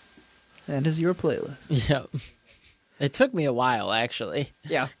far. That is your playlist. Yep. It took me a while, actually,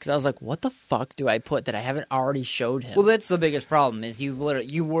 Yeah. because I was like, what the fuck do I put that I haven't already showed him? Well, that's the biggest problem. Is you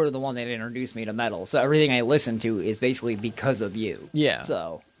were the one that introduced me to metal, so everything I listen to is basically because of you. Yeah.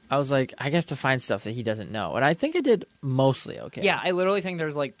 So I was like, I have to find stuff that he doesn't know. And I think I did mostly okay. yeah, I literally think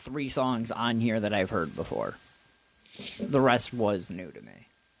there's like 3 songs on here that I've heard before. The rest was new to me,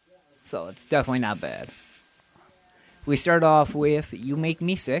 so it's definitely not bad. We start off with "You Make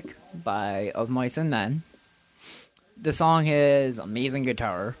Me Sick" by Of Mice and Men. The song has amazing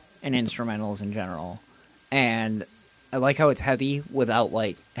guitar and instrumentals in general, and I like how it's heavy without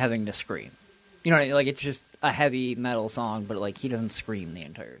like having to scream. You know what I mean? Like, it's just a heavy metal song, but like he doesn't scream the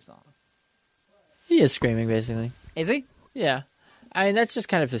entire song. He is screaming, basically. Is he? Yeah. I mean, that's just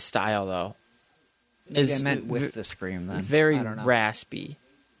kind of his style, though. Maybe I Is meant with the scream then. very I don't know. raspy.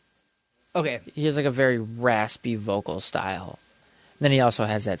 Okay. He has like a very raspy vocal style. Then he also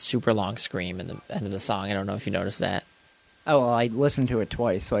has that super long scream in the end of the song. I don't know if you noticed that. Oh, well, I listened to it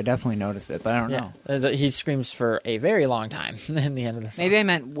twice, so I definitely noticed it, but I don't know. He screams for a very long time in the end of the song. Maybe I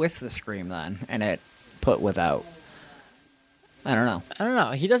meant with the scream then, and it put without. I don't know. I don't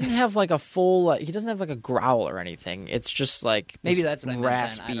know. He doesn't have like a full. He doesn't have like a growl or anything. It's just like Maybe this that's what I meant then. I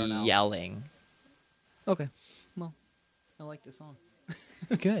raspy don't know. yelling. Okay. Well, I like the song.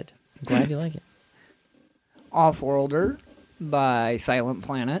 Good. I'm glad you like it. Off-Worlder by Silent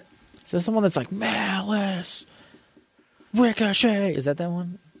Planet. Is this the one that's like Malice, Ricochet? Is that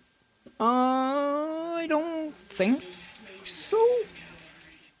one? I don't think so.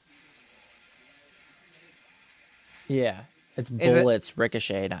 Yeah. It's Is it? Bullets,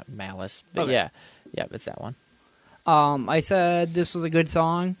 Ricochet, not Malice. But Okay. yeah, it's that one. I said this was a good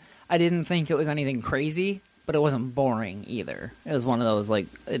song. I didn't think it was anything crazy, but it wasn't boring either. It was one of those like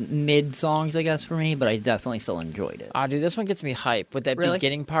mid songs, I guess, for me, but I definitely still enjoyed it. Dude, this one gets me hype with that Really?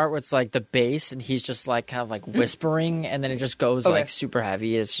 beginning part where it's like the bass and he's just like kind of like whispering and then it just goes Okay. like super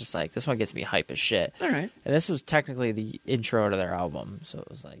heavy. It's just like this one gets me hype as shit. All right. And this was technically the intro to their album, so it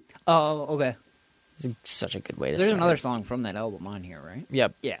was like Oh, okay. it's such a good way to There's start. another it. song from that album on here, right?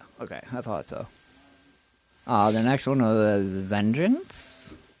 Yep. Yeah. Okay, I thought so. The next one was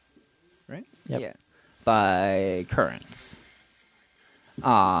Vengeance, right? Yep. Yeah. By Currents.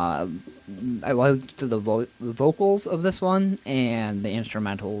 I liked the vocals of this one and the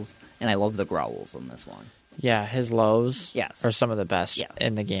instrumentals, and I love the growls on this one. Yeah, his lows Yes. are some of the best Yes.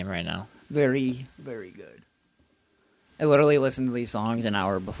 in the game right now. Very, very good. I literally listened to these songs an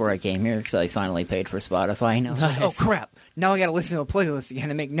hour before I came here because I finally paid for Spotify. And I was like, oh, Nice. crap. Now I got to listen to a playlist again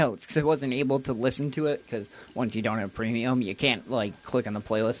and make notes because I wasn't able to listen to it because once you don't have premium, you can't, like, click on the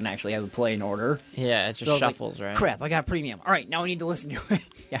playlist and actually have it play in order. Yeah, it just So I was like, shuffles, right? Crap, I got premium. All right, now I need to listen to it.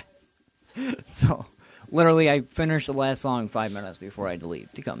 Yeah. So, literally, I finished the last song 5 minutes before I had to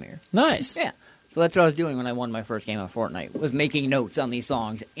leave to come here. Nice. Yeah. So that's what I was doing when I won my first game of Fortnite, was making notes on these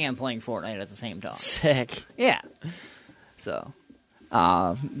songs and playing Fortnite at the same time. Sick. Yeah. So,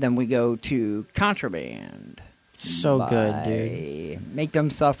 then we go to Contraband. So good, by dude. Make Them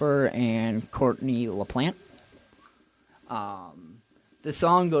Suffer and Courtney LaPlante. The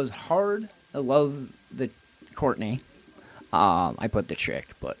song goes hard. I love the Courtney. I put the chick,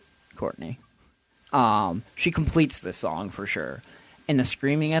 but Courtney. She completes the song for sure. And the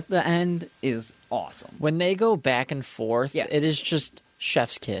screaming at the end is awesome. When they go back and forth, Yeah. it is just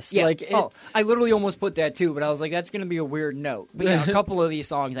chef's kiss. Yeah. Like, I literally almost put that too, but I was like, that's going to be a weird note. But yeah, a couple of these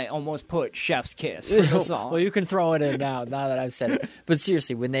songs, I almost put Chef's Kiss for the song. well, you can throw it in now that I've said it. But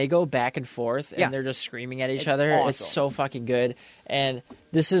seriously, when they go back and forth Yeah. and they're just screaming at each It's other, it's awesome. so fucking good. And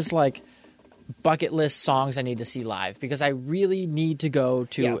this is like bucket list songs I need to see live because I really need to go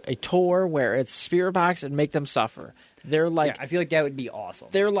to Yeah. a tour where it's Spirit Box and Make Them Suffer. They're like I feel like that would be awesome.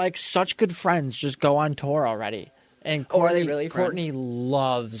 they're like such good friends. Just go on tour already. And Oh, are Courtney, they really friends? Courtney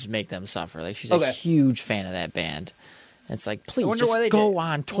loves Make Them Suffer. Like she's Okay. a huge fan of that band. And it's like, please wonder why they just go did.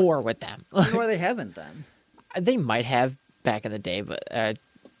 on tour with them. I wonder why they haven't then. They might have back in the day, but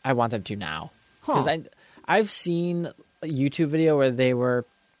I want them to now because Huh. I've seen a YouTube video where they were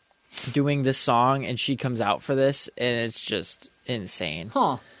doing this song and she comes out for this and it's just insane.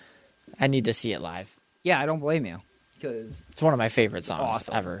 Huh. I need to see it live. Yeah, I don't blame you. Because, It's one of my favorite songs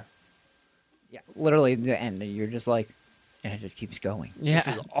Awesome. ever. yeah, literally the end, you're just like, and it just keeps going. Yeah.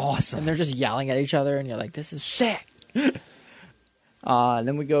 This is awesome. And they're just yelling at each other and you're like, this is sick.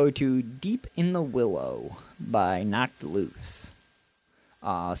 Then we go to Deep in the Willow by Knocked Loose.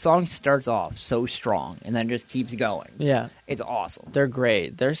 Song starts off so strong and then just keeps going. Yeah. It's awesome. They're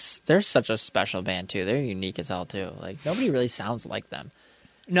great. They're such a special band too. They're unique as hell too. Like nobody really sounds like them.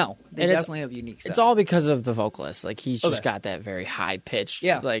 No, they And it's- definitely have unique It's sound. all because of the vocalist. Like he's just Okay. got that very high pitched.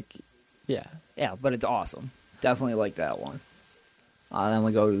 Yeah. Like, yeah. Yeah, but it's awesome. Definitely like that one. Then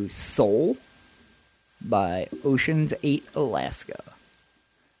we go to Soul by Ocean's 8 Alaska.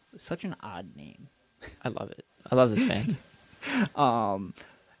 Such an odd name. I love it. I love this band.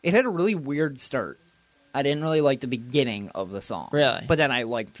 It had a really weird start. I didn't really like the beginning of the song. Really? But then I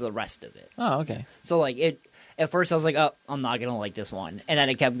liked the rest of it. Oh, okay. So, like, at first I was like, oh, I'm not going to like this one. And then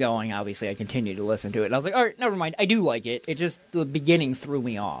it kept going. Obviously, I continued to listen to it. And I was like, all right, never mind. I do like it. It just, the beginning threw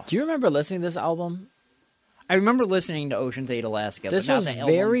me off. Do you remember listening to this album? I remember listening to Ocean's 8 Alaska, This but not was the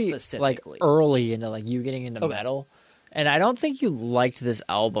album very like specifically. early into like you getting into Okay. metal. And I don't think you liked this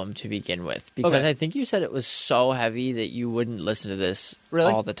album to begin with because Okay. I think you said it was so heavy that you wouldn't listen to this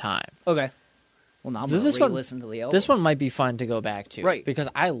Really? all the time. Okay. Well, now I'm So going this to one- re-listen to the album. This one might be fun to go back to, Right. Because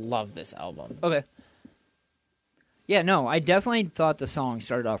I love this album. Okay. Yeah, no, I definitely thought the song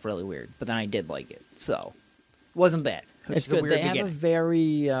started off really weird, but then I did like it. So, it wasn't bad. It was It's just a good. weird They have a beginning.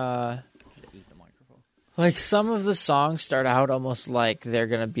 very Just eat the microphone. like some of the songs start out almost like they're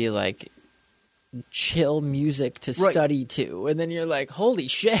gonna be like chill music to Right. study to, and then you're like, holy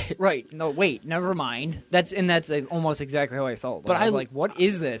shit! Right. No, wait, never mind. That's almost exactly how I felt. But I was I- like, what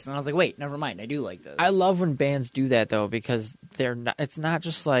is this? And I was like, wait, never mind. I do like this. I love when bands do that though because they're not. It's not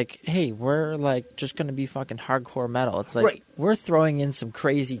just like, hey, we're like just gonna be fucking hardcore metal. It's like Right. we're throwing in some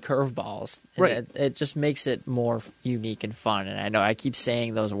crazy curveballs. And Right. It just makes it more unique and fun. And I know I keep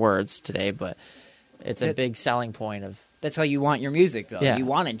saying those words today, but it's a It- big selling point of That's how you want your music, though. Yeah. You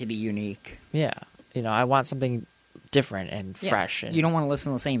want it to be unique. yeah. You know, I want something different and Yeah. fresh. And You don't want to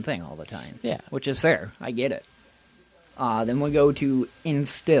listen to the same thing all the time. Yeah. Which is fair. I get it. Then we go to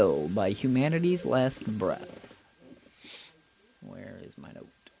Instill by Humanity's Last Breath. Where is my note?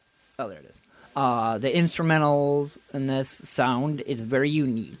 Oh, there it is. The instrumentals in this sound is very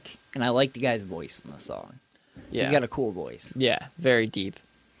unique, and I like the guy's voice in the song. Yeah. He's got a cool voice. Yeah, very deep.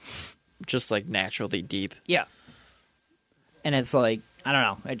 Just like naturally deep. Yeah. And it's like, I don't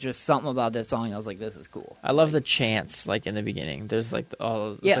know, it's just something about that song. I was like, this is cool. I love the chants like in the beginning. There's like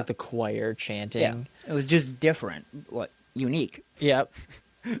it's Yeah. like the choir chanting. Yeah. It was just different, unique. Yep.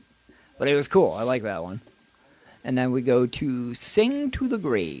 But it was cool. I like that one. And then we go to Sing to the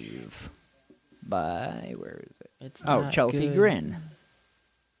Grave by, where is it? It's Oh, not Chelsea good. Grin.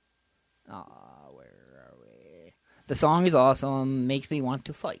 Where are we? The song is awesome. Makes me want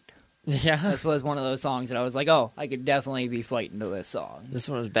to fight. Yeah. This was one of those songs that I was like, oh, I could definitely be fighting to this song. This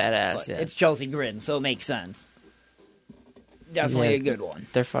one was badass. But Yeah. it's Chelsea Grin, so it makes sense. definitely Yeah. a good one.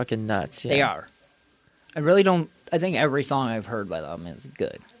 They're fucking nuts. Yeah. They are. I really don't. I think every song I've heard by them is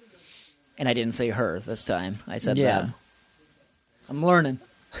good. And I didn't say her this time. I said Yeah. them. I'm learning.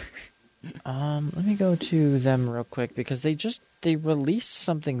 Let me go to them real quick because they released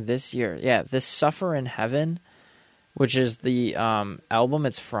something this year. Yeah, this Suffer in Heaven, which is the album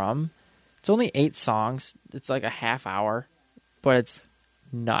it's from. It's only 8 songs. It's like a half hour, but it's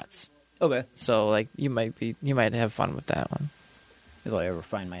nuts. Okay. So like you might have fun with that one. If I ever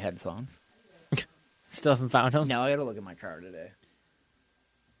find my headphones. Still haven't found them? No, I gotta look at my car today.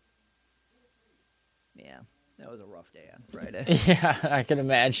 Yeah, that was a rough day on Friday. Yeah, I can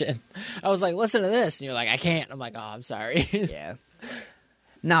imagine. I was like, listen to this, and you're like, I can't. I'm like, oh, I'm sorry. Yeah.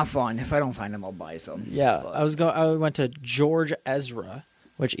 Not fun. If I don't find them, I'll buy some. Yeah, But, I went to George Ezra,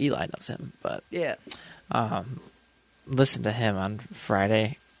 which Eli knows him, but yeah. listened to him on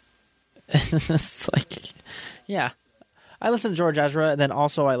Friday. It's like, yeah, I listened to George Ezra, and then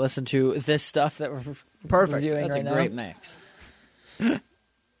also I listened to this stuff that we're Perfect. reviewing That's right a great now.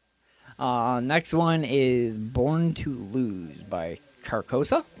 mix. Next one is Born to Lose by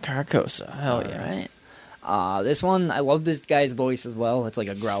Carcosa. Carcosa, hell yeah. Alright. This one, I love this guy's voice as well. It's like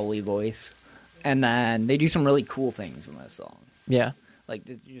a growly voice. And then they do some really cool things in this song. Yeah, Like,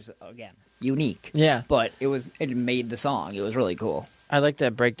 it's just, again, unique. yeah. But it made the song. It was really cool. I like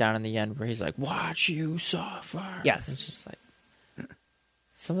that breakdown in the end where he's like, "Watch you suffer." Yes. It's just like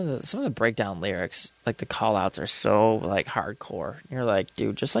some of the breakdown lyrics, like the call outs are so like hardcore. You're like,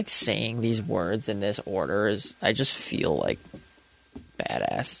 dude, just like saying these words in this order is I just feel like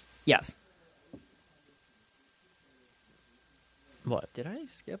badass. Yes. What? Did I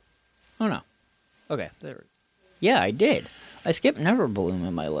skip? Oh, no. Okay. There. Yeah, I did. I skipped Neverbloom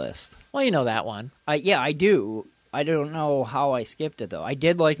in my list. Well, you know that one. Yeah, I do. I don't know how I skipped it, though. I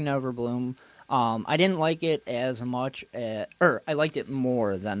did like Neverbloom. I didn't like it as much, I liked it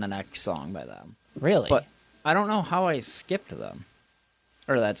more than the next song by them. Really? But I don't know how I skipped them,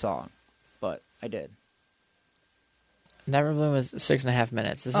 or that song, but I did. Neverbloom was 6.5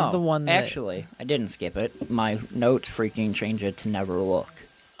 minutes. This is the one that... Actually, I didn't skip it. My notes freaking changed it to Never Look.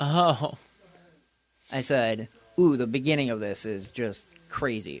 Oh. I said, ooh, the beginning of this is just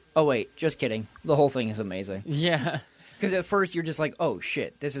crazy. Oh, wait, just kidding. The whole thing is amazing. Yeah. Because at first you're just like, oh,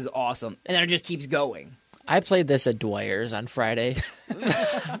 shit, this is awesome. And then it just keeps going. I played this at Dwyer's on Friday.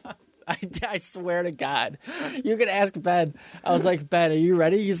 I swear to God. You can ask Ben. I was like, Ben, are you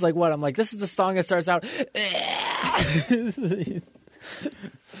ready? He's like, what? I'm like, this is the song that starts out.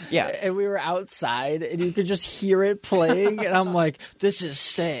 Yeah. And we were outside, and you could just hear it playing. And I'm like, this is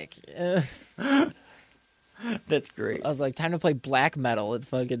sick. That's great. I was like, time to play black metal at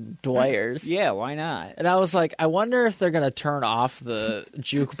fucking Dwyer's. Yeah, why not? And I was like, I wonder if they're going to turn off the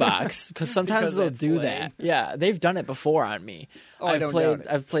jukebox because sometimes Because they'll that's do playing. that. Yeah, they've done it before on me. Oh, I don't doubt it.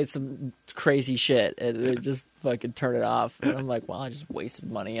 I've played some crazy shit and they just fucking turn it off. And I'm like, well, I just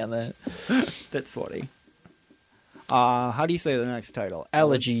wasted money on that. That's funny. How do you say the next title?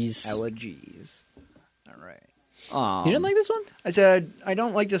 Elegies. Elegies. All right. You didn't like this one? I said, I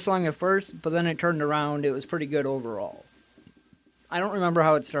don't like the song at first, but then it turned around. It was pretty good overall. I don't remember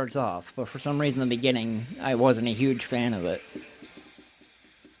how it starts off, but for some reason in the beginning, I wasn't a huge fan of it.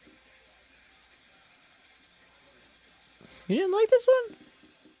 You didn't like this one?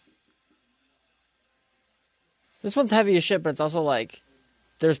 This one's heavy as shit, but it's also like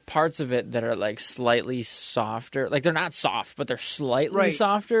there's parts of it that are like slightly softer. Like they're not soft, but they're slightly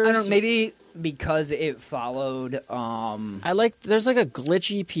softer. I don't. Maybe because it followed. I like. There's like a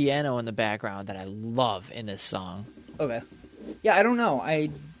glitchy piano in the background that I love in this song. Okay. Yeah, I don't know.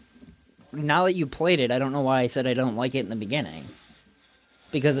 Now that you played it, I don't know why I said I don't like it in the beginning.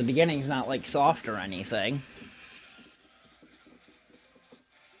 Because the beginning's not like soft or anything.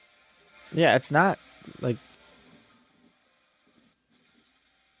 Yeah, it's not like.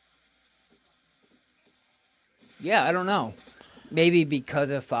 Yeah, I don't know. Maybe because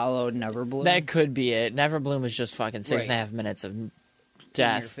it followed Neverbloom. That could be it. Neverbloom was just fucking 6.5 minutes of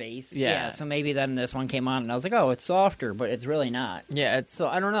death. In your face. Yeah. So maybe then this one came on and I was like, oh, it's softer, but it's really not. Yeah, it's So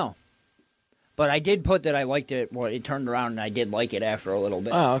I don't know. But I did put that I liked it. Well, it turned around and I did like it after a little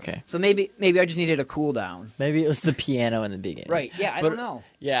bit. oh okay. So maybe I just needed a cool down. Maybe it was the piano in the beginning. Right. Yeah, I But- don't know.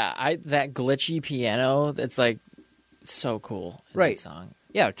 Yeah, that glitchy piano. It's like so cool. In Right. That song.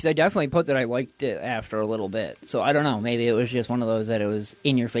 Yeah, because I definitely put that I liked it after a little bit. So I don't know. Maybe it was just one of those that it was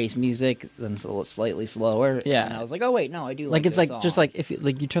in-your-face music, then slightly slower. Yeah. And I was like, oh, wait, no, I do Like like it's this like just song. like if you,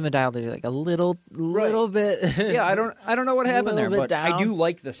 like you turn the dial to like a little bit. Yeah, I don't know what happened there, little bit but I down. do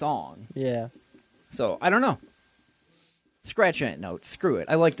like the song. Yeah. So I don't know. Scratch that note. Screw it.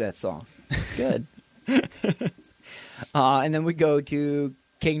 I like that song. Good. And then we go to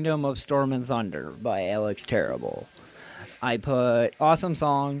Kingdom of Storm and Thunder by Alex Terrible. I put awesome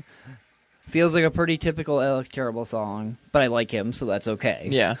song. Feels like a pretty typical Alex Terrible song, but I like him, so that's okay.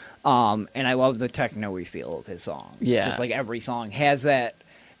 Yeah. And I love the techno-y feel of his songs. Yeah. Just like every song has that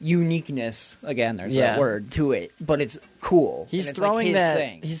uniqueness, again, there's that word, to it, but it's cool. He's and it's throwing like his that.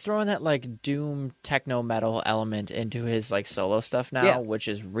 thing. He's throwing that like doom techno metal element into his like solo stuff now, Yeah. which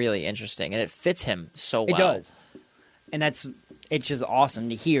is really interesting, and it fits him so well. It does. And it's just awesome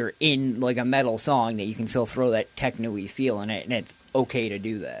to hear in like a metal song that you can still throw that techno-y feel in it, and it's okay to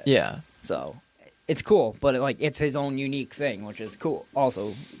do that. Yeah. So it's cool, but it's his own unique thing, which is cool.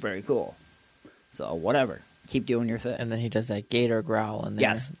 Also very cool. So whatever. Keep doing your thing. And then he does that gator growl in there.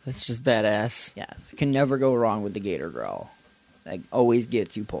 Yes. It's just badass. Yes. Can never go wrong with the gator growl. That always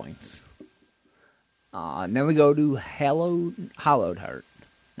gets you points. And then we go to Hollowed Heart.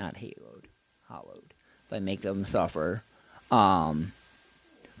 Not Haloed. Hollowed. By Make Them Suffer.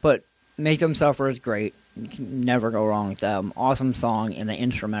 But Make Them Suffer is great. You can never go wrong with them. Awesome song, and the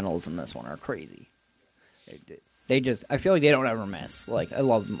instrumentals in this one are crazy. They just, I feel like they don't ever miss. Like, I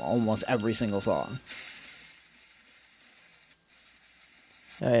love them almost every single song.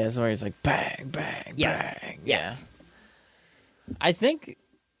 Oh, yeah, it's where he's like bang, bang, Yeah. bang. Yes. Yeah. I think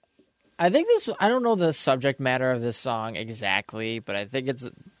this. I don't know the subject matter of this song exactly, but I think it's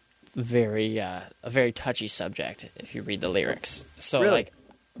a very touchy subject if you read the lyrics. So Really?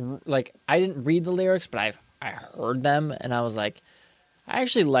 like I didn't read the lyrics, but I heard them, and I was like, I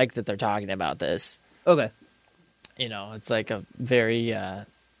actually like that they're talking about this. Okay. You know, it's like a very I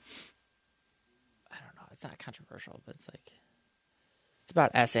don't know, it's not controversial, but it's like it's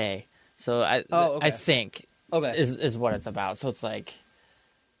about SA. So I think Okay. is what it's about. So it's like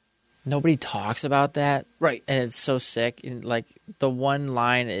nobody talks about that, Right. and it's so sick. And like the one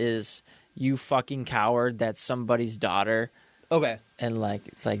line is "You fucking coward, that's somebody's daughter," Okay. and like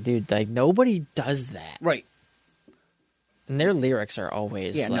it's like, dude, like nobody does that. Right. And their lyrics are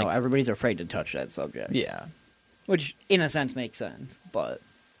always Yeah, like, no, everybody's afraid to touch that subject. yeah. Which, in a sense, makes sense, but...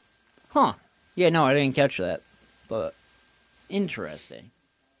 Huh. Yeah, no, I didn't catch that. But, interesting.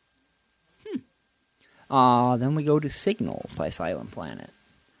 Then we go to Signal by Silent Planet.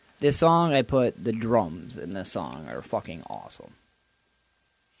 This song, I put the drums in this song are fucking awesome.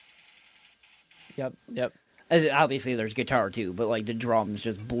 Yep. Obviously, there's guitar, too, but, like, the drums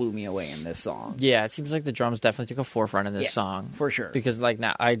just blew me away in this song. Yeah, it seems like the drums definitely took a forefront in this Yeah, song. for sure. Because, like,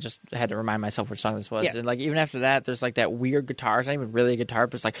 now I just had to remind myself which song this was. Yeah. And, like, even after that, there's, like, that weird guitar. It's not even really a guitar,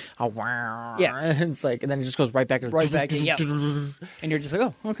 but it's like, oh, wow. Yeah. And it's like, and then it just goes right back. Right back to, yeah. And you're just like,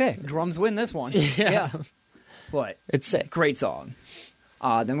 oh, okay, drums win this one. Yeah. But, It's sick. great song.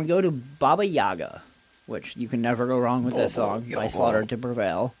 Then we go to Baba Yaga, which you can never go wrong with this song by Slaughter to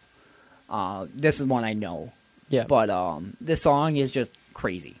Prevail. This is one I know. Yeah. But this song is just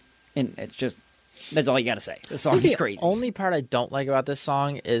crazy. And it's just, that's all you gotta say. The I song think is the crazy. only part I don't like about this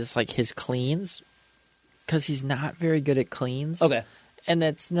song is, like, his cleans. Because he's not very good at cleans. Okay. And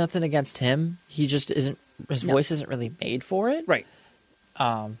that's nothing against him. He just isn't, his voice isn't really made for it. Right.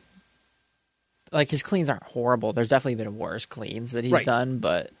 Like, his cleans aren't horrible. There's definitely been worse cleans that he's Right. done,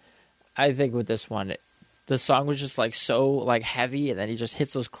 but I think with this one, the song was just, like, so, like, heavy, and then he just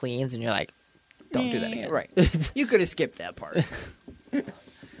hits those cleans, and you're like, don't do that again. Right. You could have skipped that part.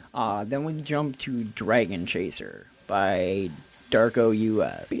 Then we jump to Dragon Chaser by Darko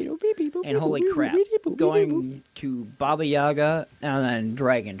US. And holy crap, going to Baba Yaga and then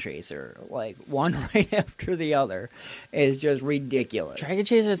Dragon Chaser, like one right after the other, is just ridiculous. Dragon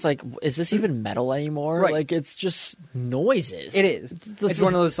Chaser, it's like, is this even metal anymore? Right. Like, it's just noises. It is. It's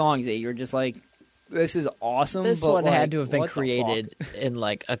one of those songs that you're just like, this is awesome. This but one like, had to have been what the created fuck? in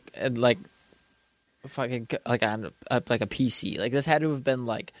like fucking like on like a PC. Like, this had to have been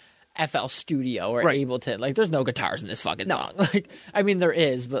like FL Studio or Right. Ableton. Like, there's no guitars in this fucking No. song. Like, I mean, there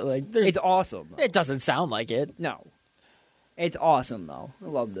is, but like, there's It's awesome. it doesn't sound like it. No. It's awesome, though. I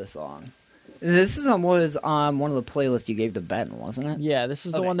love this song. This is was on one of the playlists you gave to Ben, wasn't it? Yeah, this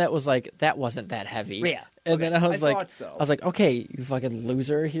was the Okay. one that was like, that wasn't that heavy. Yeah. And Okay. then I was like, thought so. I was like, okay, you fucking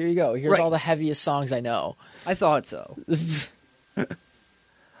loser. Here you go. Here's Right. all the heaviest songs I know. I thought so.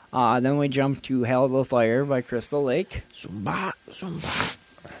 Then we jump to Hell of the Fire by Crystal Lake. Zumba.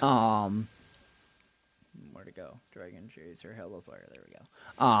 Where to go? Dragon Chaser, Hell of Fire. There we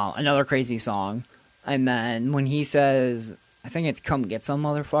go. Another crazy song. And then when he says, I think it's "Come get some,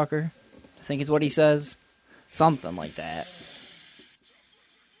 motherfucker." I think is what he says. Something like that.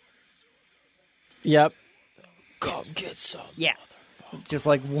 Yep. Come get some. Yeah. Just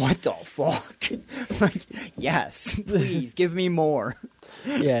like, what the fuck? Like, yes, please give me more.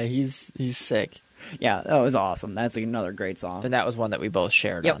 Yeah, he's sick. Yeah, that was awesome. That's another great song. And that was one that we both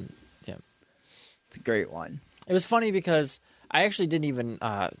shared Yep. on. Yeah. It's a great one. It was funny because I actually didn't even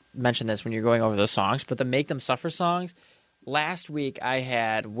mention this when you're going over those songs, but the Make Them Suffer songs, last week I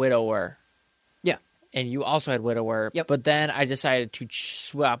had Widower. Yeah. And you also had Widower. Yep. But then I decided to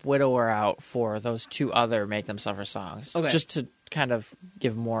swap Widower out for those two other Make Them Suffer songs. Okay. Just to kind of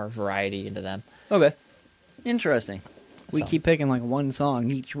give more variety into them. Okay. Interesting. We So. keep picking like one song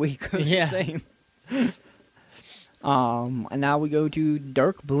each week. Yeah. Same. And now we go to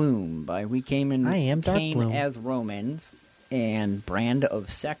Dark Bloom by We Came in I Am Dark Came Bloom. as Romans and Brand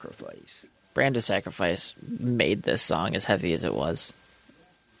of Sacrifice. Brand of Sacrifice made this song as heavy as it was.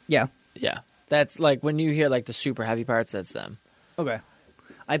 Yeah. Yeah. That's like when you hear like the super heavy parts, that's them. Okay.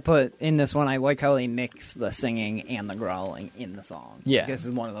 I put in this one, I like how they mix the singing and the growling in the song. Yeah. This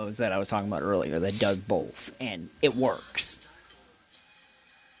is one of those that I was talking about earlier that does both, and it works.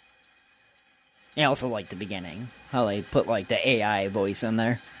 I also like the beginning, how they put like the AI voice in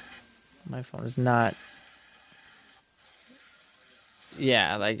there. My phone is not.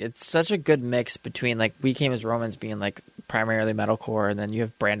 Yeah, like it's such a good mix between like We Came as Romans being like primarily metalcore, and then you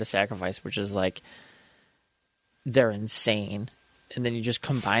have Brand of Sacrifice, which is like they're insane, and then you just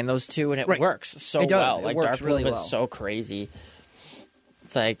combine those two, and it Right. works so It does. well. It Like works Dark really Bloom well. is so crazy.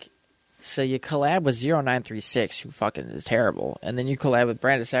 It's like, so you collab with 0936, who fucking is terrible, and then you collab with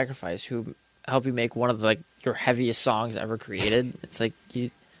Brand of Sacrifice, who help you make one of the, like your heaviest songs ever created. It's like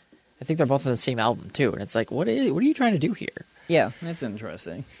I think they're both on the same album too, and it's like, what are you trying to do here? Yeah, that's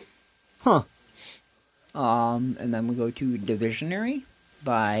interesting. Huh. And then we go to Divisionary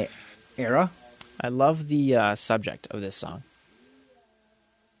by Era. I love the subject of this song.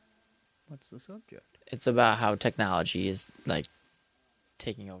 What's the subject? It's about how technology is like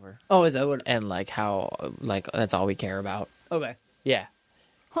taking over, Oh, is that what? and like how like that's all we care about. Okay. Yeah.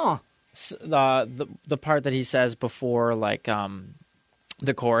 Huh. The part that he says before like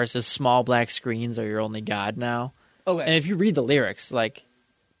the chorus is small black screens are your only god now. Okay. And if you read the lyrics, like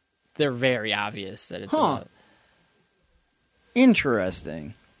they're very obvious that it's about.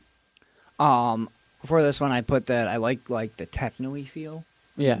 Interesting. For this one, I put that I like the techno-y feel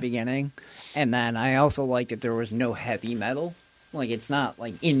in Yeah. the beginning, and then I also like that there was no heavy metal. Like it's not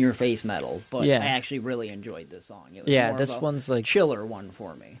like in your face metal, but Yeah. I actually really enjoyed this song. It was Yeah, more this of a one's like chiller one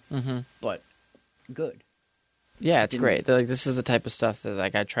for me, mhm. but good. Yeah, it's Didn't- great. Like this is the type of stuff that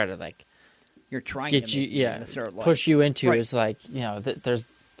like I try to like You're trying get to you make me yeah start like, push you into Right. is like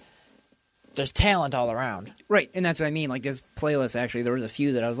there's talent all around. right, and that's what I mean. Like this playlist, actually, there was a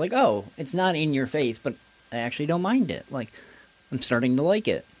few that I was like, oh, it's not in your face, but I actually don't mind it. Like I'm starting to like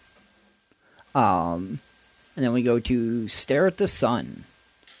it. And then we go to Stare at the Sun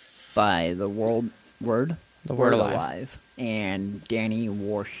by The Word Alive and Danny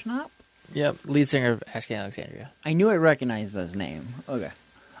Warschnap. Yep, lead singer of Asking Alexandria. I knew I recognized his name. Okay.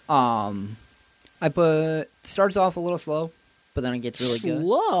 I put starts off a little slow, but then it gets really good.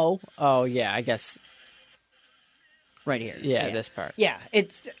 Slow. Oh yeah, I guess. Right here. Yeah, this part. Yeah,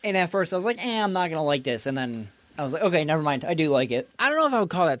 it's and at first I was like, I'm not gonna like this, and then I was like, okay, never mind, I do like it. I don't know if I would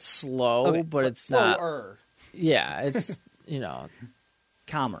call that slow, Okay, but it's not. slower, Yeah, it's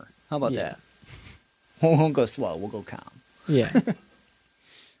calmer. How about yeah, that? We won't go slow. We'll go calm. yeah.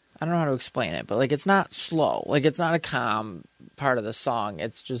 I don't know how to explain it, but like it's not slow. Like it's not a calm part of the song.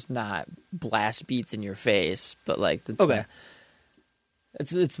 It's just not blast beats in your face. But like it's Okay.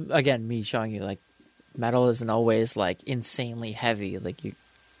 it's again me showing you like metal isn't always like insanely heavy. Like you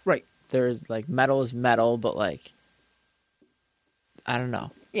Right. there's like metal is metal, but like I don't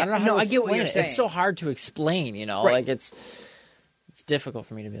know. Yeah, I don't know. no, how to I get what explain you're it. saying. It's so hard to explain. Right. Like it's difficult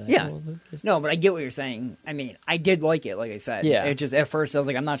for me to be like. Yeah. well, this- No, but I get what you're saying. I mean, I did like it, like I said. Yeah. It just, at first, I was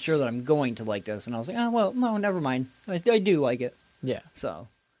like, I'm not sure that I'm going to like this. And I was like, oh, well, no, never mind. I do like it. Yeah. So,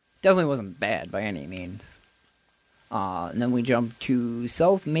 definitely wasn't bad by any means. And then we jump to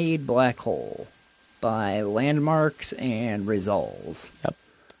Self-Made Black Hole by Landmarks and Resolve.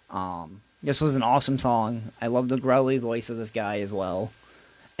 Yep. This was an awesome song. I love the growly voice of this guy as well.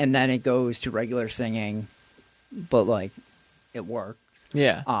 And then it goes to regular singing, but, like, it works.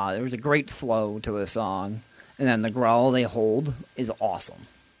 Yeah. There was a great flow to the song, and then the growl they hold is awesome.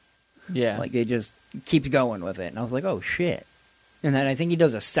 Yeah. Like they just keeps going with it, and I was like, "Oh shit!" And then I think he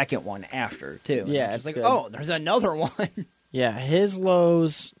does a second one after too. And Yeah, I'm it's just like, good. "Oh, there's another one." Yeah, his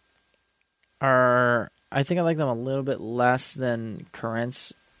lows are. I think I like them a little bit less than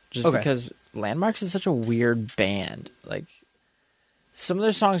Currents, just Okay. because Landmarks is such a weird band. Like, some of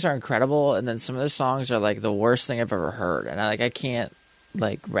their songs are incredible, and then some of their songs are like the worst thing I've ever heard, and I can't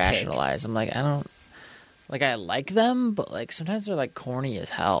like rationalize. I'm like, I don't like. I like them, but like sometimes they're like corny as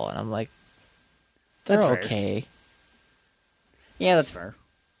hell, and I'm like, They're That's fair. okay. Yeah, that's fair.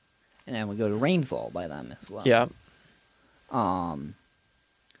 And then we go to Rainfall by them as well. Yeah.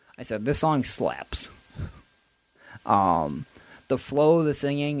 I said this song slaps. The flow of the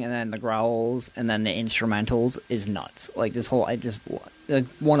singing and then the growls and then the instrumentals is nuts. Like this whole,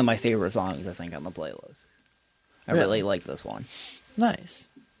 one of my favorite songs I think on the playlist. I really like this one. Nice.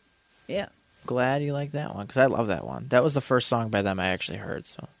 Yeah. Glad you like that one because I love that one. That was the first song by them I actually heard.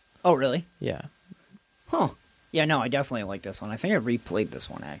 So. Oh, really? Yeah. Huh. Yeah, no, I definitely like this one. I think I replayed this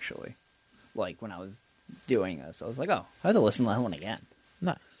one actually. Like when I was doing this, I was like, oh, I have to listen to that one again.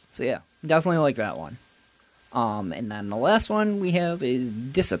 Nice. So yeah, definitely like that one. And then the last one we have is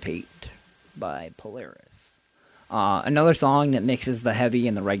Dissipate by Polaris. Another song that mixes the heavy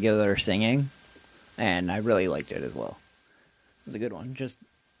and the regular singing, and I really liked it as well. It was a good one. Just,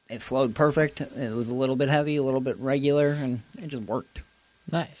 it flowed perfect. It was a little bit heavy, a little bit regular, and it just worked.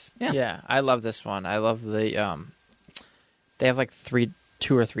 Nice. Yeah. Yeah, I love this one. I love the, they have like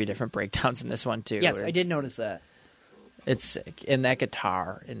 2 or 3 different breakdowns in this one too. Yes, I did notice that. It's in that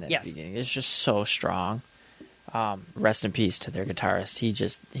guitar in that beginning. It's just so strong. Rest in peace to their guitarist.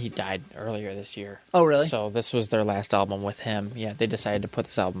 He died earlier this year. Oh, really? So this was their last album with him. Yeah, they decided to put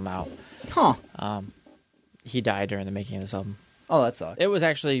this album out. Huh. He died during the making of this album. Oh, that sucks. It was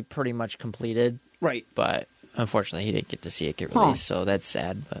actually pretty much completed, Right. but unfortunately he didn't get to see it get released. So that's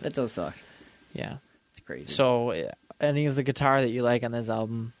sad. But That does suck. yeah, It's crazy. so any of the guitar that you like on this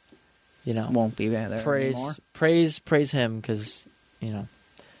album, Won't be there anymore. praise him because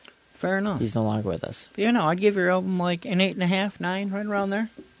Fair enough. he's no longer with us. But I'd give your album like an 8.5, 9, right around there.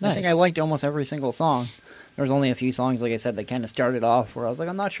 I think Nice. I liked almost every single song. There was only a few songs, like I said, that kind of started off where I was like,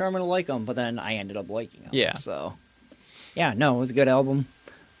 I'm not sure I'm going to like them, but then I ended up liking them. Yeah. So, yeah, no, it was a good album.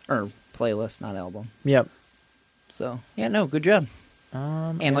 Or playlist, not album. Yep. So, yeah, no, good job.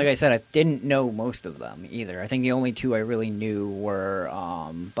 And And like I said, I didn't know most of them either. I think the only 2 I really knew were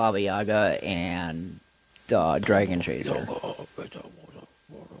Baba Yaga and Dragon Chaser.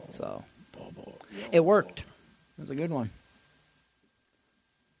 So, it worked. It was a good one.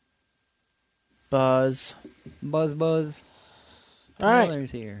 Buzz. Buzz. All right.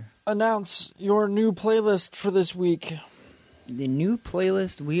 Others here. Announce your new playlist for this week. The new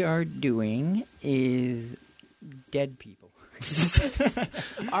playlist we are doing is Dead People.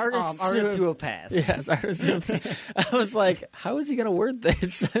 Artists who have passed. Yes, artists who have I was like, how is he going to word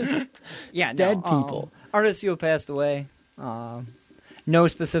this? Yeah, Dead people. Artists who have passed away. No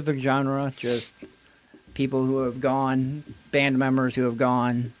specific genre, just people who have gone, band members who have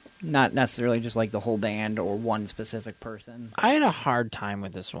gone. Not necessarily just like the whole band or one specific person. I had a hard time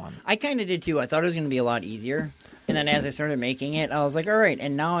with this one. I kind of did too. I thought it was going to be a lot easier. And then as I started making it, I was like, all right,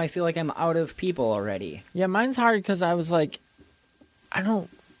 and now I feel like I'm out of people already. Yeah, mine's hard because I was like, I don't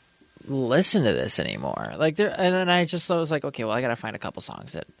listen to this anymore. And then I was like, okay, well, I got to find a couple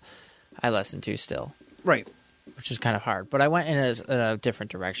songs that I listen to still. Right. Which is kind of hard. But I went in a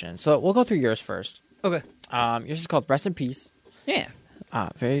different direction. So we'll go through yours first. Okay. Yours is called Rest in Peace. Yeah.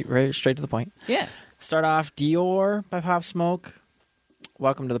 Very, very straight to the point. Yeah. Start off Dior by Pop Smoke.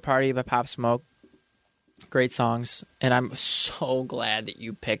 Welcome to the Party by Pop Smoke. Great songs. And I'm so glad that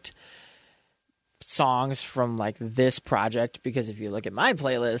you picked songs from like this project because if you look at my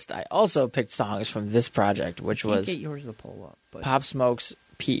playlist, I also picked songs from this project, which was get yours to pull up. But Pop Smoke's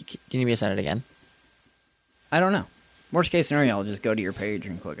Peak. Do you need me to send it again? I don't know. Worst case scenario, I'll just go to your page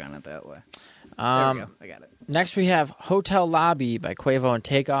and click on it that way. There we go. I got it. Next, we have Hotel Lobby by Quavo and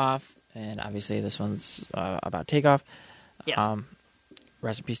Takeoff. And obviously, this one's about Takeoff. Yes.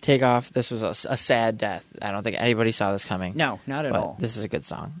 Rest in peace, Takeoff. This was a sad death. I don't think anybody saw this coming. No, not at but all. This is a good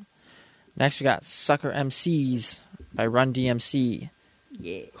song. Next, we got Sucker MCs by Run DMC.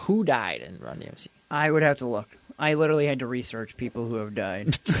 Yeah. Who died in Run DMC? I would have to look. I literally had to research people who have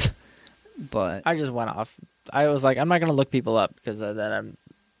died. But I just went off. I was like, I'm not going to look people up because then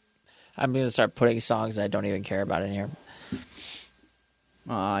I'm going to start putting songs that I don't even care about in here.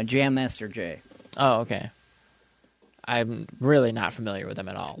 Jam Master Jay. Oh, okay. I'm really not familiar with them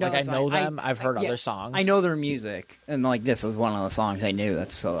at all. No, like I that's know fine. them. I've heard other songs. I know their music, and like this was one of the songs I knew.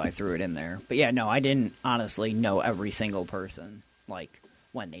 So I threw it in there. But yeah, no, I didn't honestly know every single person, like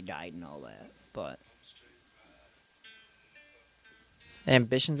when they died and all that. But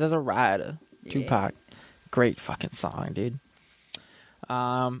Ambitions as a Rider. Yeah. Tupac. Great fucking song, dude.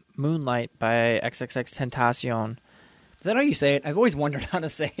 Moonlight by XXX-Tentacion. is that how you say it? I've always wondered how to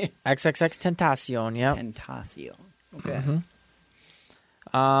say it. XXX-Tentacion, yep. Tentacion. Okay.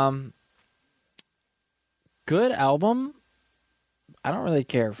 Mm-hmm. Good album. I don't really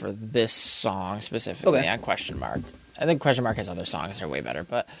care for this song specifically on Question Mark. I think Question Mark has other songs that are way better,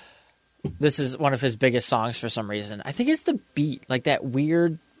 but this is one of his biggest songs for some reason. I think it's the beat, like that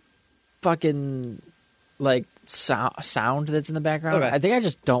weird fucking like sound that's in the background. Okay. I think I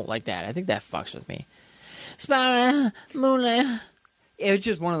just don't like that. I think that fucks with me. Spider Moonlight. It was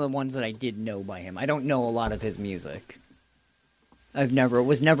just one of the ones that I did know by him. I don't know a lot of his music.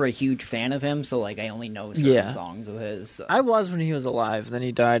 Was never a huge fan of him, so like I only know certain songs of his. So. I was when he was alive. Then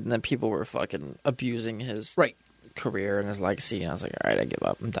he died, and then people were fucking abusing his career and his legacy. And I was like, all right, I give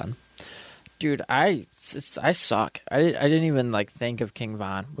up. I'm done. Dude, I suck. I didn't even like think of King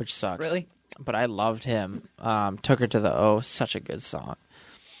Von, which sucks. Really? But I loved him. Took Her to the O, such a good song.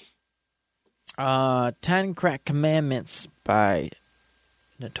 10 Crack Commandments by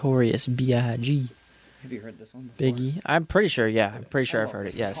Notorious B.I.G. Have you heard this one before? Biggie. I'm pretty sure, yeah. I'm pretty sure I've heard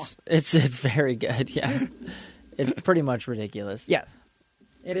it, yes. It's very good, yeah. It's pretty much ridiculous. Yes.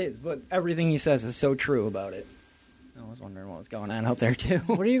 It is, but everything he says is so true about it. I was wondering what was going on out there, too.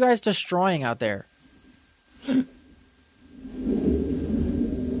 What are you guys destroying out there?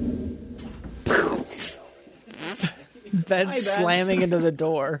 Ben Hi, Ben. slamming into the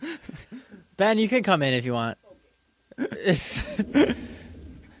door. Ben, you can come in if you want.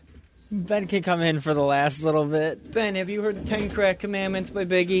 Ben can come in for the last little bit. Ben, have you heard the 10 Crack Commandments by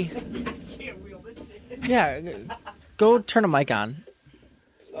Biggie? Yeah, go turn a mic on.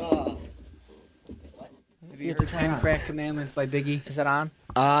 Have you heard 10 Crack Commandments by Biggie? Is that on?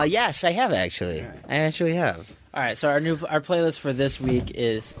 Yes, I have actually. I actually have. All right, so our playlist for this week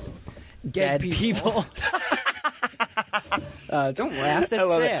is Dead People. Don't laugh, that's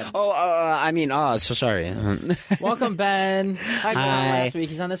sad. So sorry. Welcome, Ben. Hi, Ben. Hi. Last week.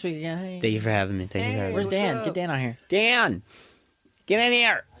 He's on this week again. Hey. Thank you for having me. Where's Dan? Get Dan on here. Dan? Get in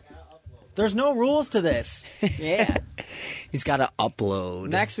here. There's no rules to this. Yeah. He's got to upload.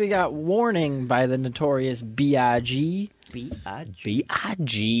 Next, we got Warning by the Notorious B.I.G.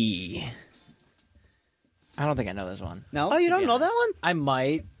 B.I.G. I don't think I know this one. No? Oh, you don't know that one? I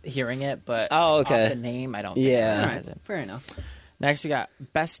might hearing it, but Oh, okay. off the name, I don't think Yeah. I All recognize right, it. fair enough. Next, we got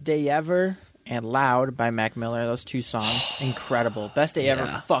Best Day Ever and Loud by Mac Miller. Those two songs, incredible. Best Day Ever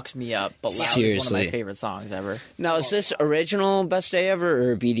fucks me up, but Loud is one of Seriously. my favorite songs ever. Now, is this original Best Day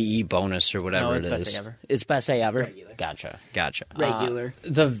Ever or BDE bonus or whatever No, it's it Best is? Day Ever. It's Best Day Ever? Regular. Gotcha. Regular.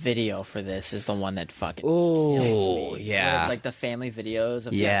 The video for this is the one that fucking Oh, kills me. yeah. Where it's like the family videos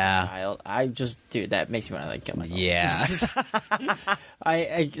of Yeah. that child. Dude, that makes me want to like kill myself. Yeah.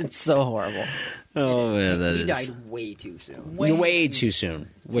 It's so horrible. Oh, man, that He is... died way too soon. Way too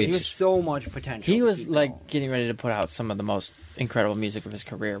soon. Way He too was so much potential. He to was keep like going. getting ready to put out some of the most incredible music of his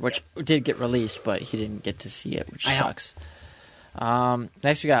career, which did get released, but he didn't get to see it, which I know. sucks.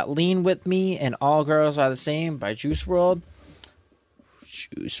 Next, we got Lean With Me and All Girls Are the Same by Juice WRLD.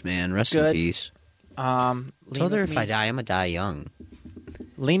 Juice, man. Rest Good. in peace. Lean Told her With if Me I is- die, I'm going to die young.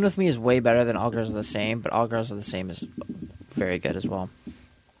 Lean With Me is way better than All Girls Are the Same, but All Girls Are the Same is very good as well.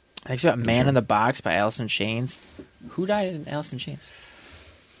 Next, we got Man in the Box by Alice in Chains. Who died in Alice in Chains?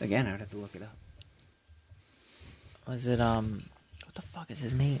 Again, I would have to look it up. Was it, what the fuck is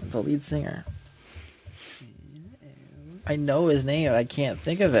his name? The lead singer. I know his name, but I can't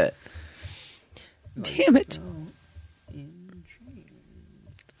think of it. Damn it.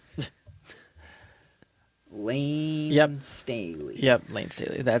 Lane Yep. Staley. Yep, Lane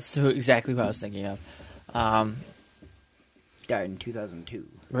Staley. That's exactly who I was thinking of. Died in 2002.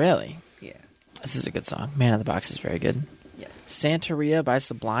 Really? Yeah. This is a good song. Man in the Box is very good. Yes. Santeria by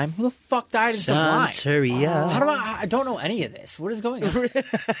Sublime. Who the fuck died in Sublime? Santeria. How do I don't know any of this. What is going on?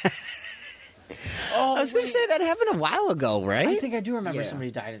 I was going to say that happened a while ago, right? I think I do remember Yeah.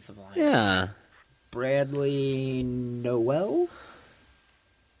 somebody died in Sublime. Yeah. Bradley Noel.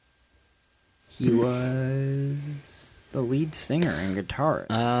 He was the lead singer and guitarist.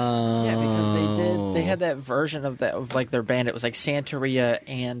 Yeah, because they had that version of like their band. It was like Santeria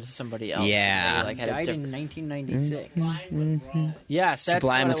and somebody else. Yeah. They, like, had a Died diff- in 1996. Yes, that's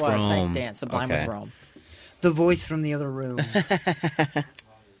Sublime what it with was. Thanks, Rome. Dan. Sublime Okay. with Rome. The voice from the other room.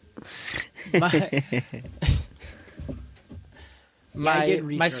 I did My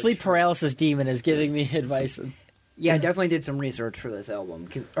research sleep for paralysis demon is giving me advice. Yeah, I definitely did some research for this album,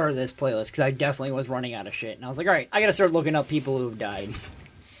 or this playlist, because I definitely was running out of shit. And I was like, all right, I got to start looking up people who've died.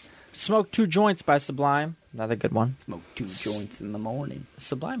 Smoke Two Joints by Sublime. Another good one. Smoke 2 joints in the morning.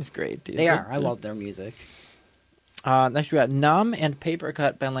 Sublime's great, dude. They are. I love their music. Next we got Numb and Paper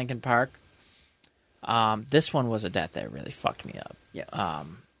Cut by Linkin Park. This one was a death that really fucked me up. Yes.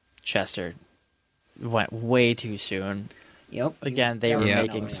 Chester went way too soon. Yep. Again, they were Yeah.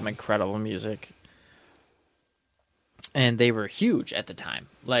 making some incredible music. And they were huge at the time.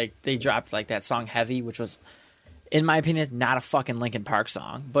 Like, they dropped, like, that song Heavy, which was... in my opinion, not a fucking Linkin Park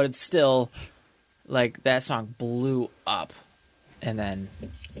song, but it's still like that song blew up, and then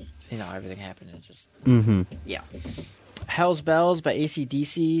everything happened and it just Yeah. Hell's Bells by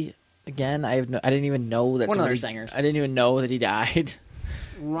AC/DC. Again, I didn't even know that One of their somebody- singers. I didn't even know that he died.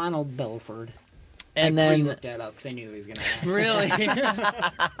 Ronald Belford. And I then looked that up because I knew he was going to ask. really,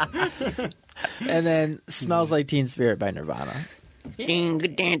 and then Smells Like Teen Spirit by Nirvana.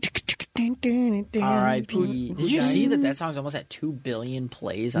 R.I.P. Did you see that song's almost at 2 billion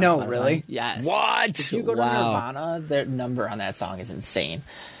plays? On No, Spotify? really? Yes. What? If you go to Wow. Nirvana, their number on that song is insane.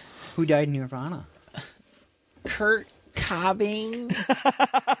 Who died in Nirvana? Kurt Cobain.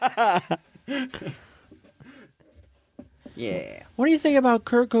 Yeah. What do you think about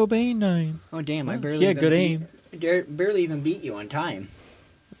Kurt Cobain dying? Oh, damn. I barely He had even good aim. barely even beat you on time.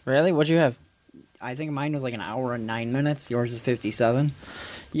 Really? What'd you have? I think mine was like an hour and 9 minutes. Yours is 57.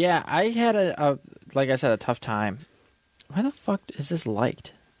 Yeah, I had a like I said, a tough time. Why the fuck is this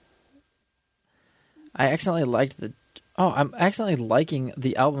liked? I accidentally liked the. Oh, I'm accidentally liking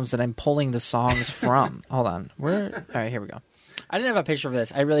the albums that I'm pulling the songs from. Hold on, where? All right, here we go. I didn't have a picture of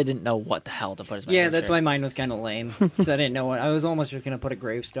this. I really didn't know what the hell to put as my Yeah, picture. that's why mine was kind of lame. Because I didn't know what. I was almost just going to put a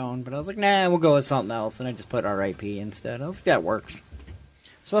gravestone, but I was like, nah, we'll go with something else. And I just put R.I.P. instead. I was like, that works.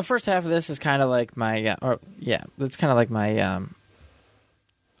 So the first half of this is kind of like my, it's kind of like my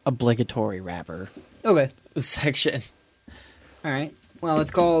obligatory rapper Okay. section. All right. Well,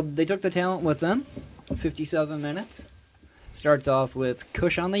 it's called They Took the Talent With Them. 57 minutes. Starts off with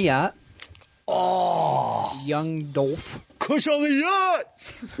Kush on the Yacht. Oh. Young Dolph. Kush on the yacht.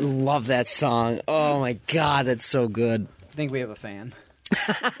 Love that song. Oh my god, that's so good. I think we have a fan.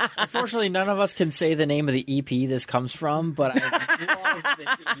 Unfortunately, none of us can say the name of the EP this comes from, but I love this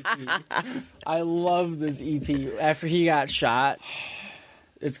EP. I love this EP. After he got shot,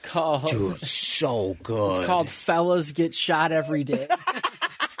 it's called Dude, so good. It's called "Fellas Get Shot Every Day."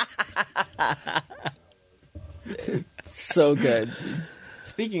 It's so good.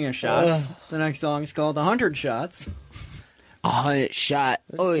 Speaking of shots, the next song is called 100 Shots. 100 shot.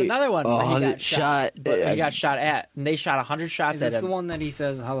 Oy. Another one where he 100 got shot, but he got shot at, and they shot 100 shots Is at this him. the one that he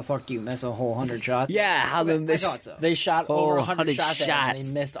says, how the fuck do you miss a whole 100 shots? Yeah, how the I thought so. They shot over 100 100 shots at him, and shots.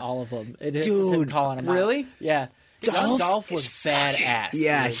 he missed all of them. It was Dude, him calling him out. really? Yeah. Dolph was is badass.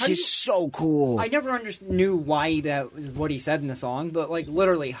 Yeah, dude. he's so cool. I never knew why that was what he said in the song, but like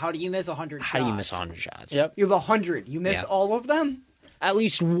literally, how do you miss 100 shots? How do you miss 100 shots? Yep. You have 100. You missed Yeah. all of them? At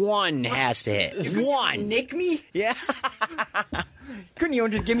least one has to hit. One. Nick me? Yeah. Couldn't you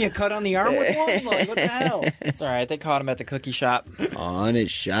just give me a cut on the arm with one? Like, what the hell? It's all right. They caught him at the cookie shop. 100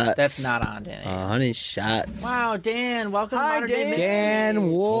 shots. That's not on Dan. 100 shots. Wow, Dan. Welcome to Hi, Modern Day Dan. Mix.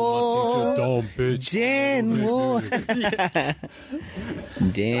 Dan Wolf. Dumb bitch. Dan Wolf. I almost put that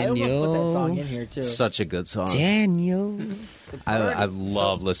song in Daniel. here, too. Such a good song. Daniel. I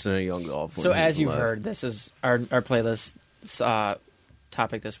love listening to Young Golf. So as you've heard, this is our playlist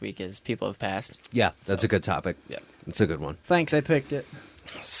topic this week is People Have Passed. Yeah, that's a good topic. Yeah. It's a good one. Thanks, I picked it.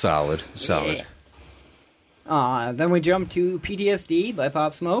 Solid. Then we jump to PTSD by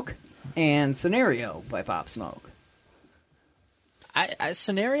Pop Smoke and Scenario by Pop Smoke.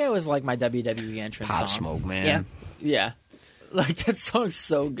 Scenario is like my WWE entrance Pop song. Smoke, man. Yeah. Yeah. Like, that song's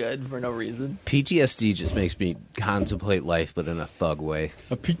so good for no reason. PTSD just makes me contemplate life, but in a thug way.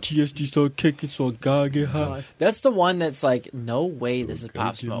 A PTSD start kicking, so I gotta get high. That's the one that's like, no way this is Okay,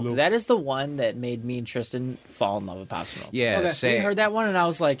 Pop get Smoke. low. That is the one that made me and Tristan fall in love with Pop Smoke. Yeah, Okay. We say, heard that one, and I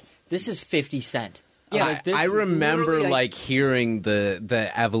was like, this is 50 Cent. Yeah, Like, this I is remember literally, like hearing the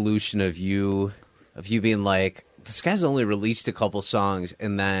evolution of you being like, this guy's only released a couple songs,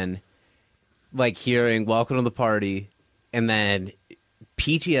 and then like hearing Welcome to the Party, and then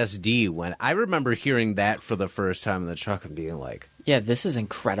PTSD. When I remember hearing that for the first time in the truck and being like, yeah, this is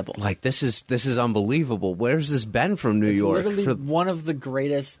incredible. this is unbelievable. Where's this been from New It's York? literally one of the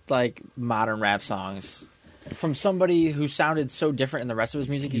greatest like modern rap songs from somebody who sounded so different in the rest of his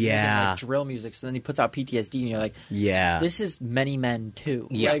music. He's making, Yeah. like, drill music. So then he puts out PTSD, and you're like, Yeah. this is Many Men too.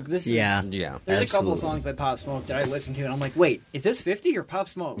 Yeah. Like, this Yeah. is Yeah. There's a couple of Absolutely. songs by Pop Smoke that I listened to, and I'm like, wait, is this 50 or Pop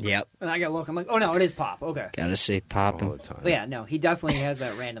Smoke? Yep. And I gotta look. I'm like, oh no, it is Pop. Okay. Gotta say All poppin'. the time. But yeah, no, he definitely has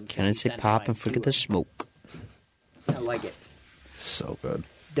that random. Can I 50 say Cent poppin'? vibe Forget to the it. smoke. I like it. So good.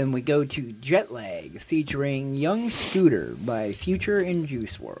 Then we go to Jet Lag featuring Young Scooter by Future and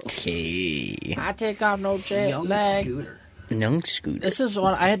Juice WRLD. Okay. I take off no jet Young lag. Scooter. Young Scooter. This is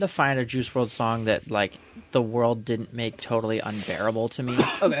one I had to find a Juice WRLD song that like the world didn't make totally unbearable to me.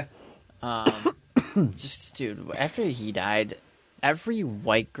 Okay. Just dude, after he died, every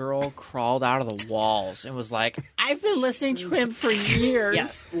white girl crawled out of the walls and was like, "I've been listening to him for years."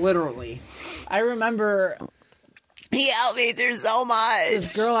 Yes, literally. I remember He helped me through so much.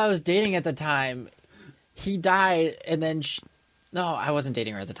 This girl I was dating at the time, he died, and then no, I wasn't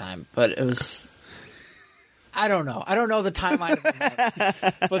dating her at the time, but it was. I don't know. I don't know the timeline of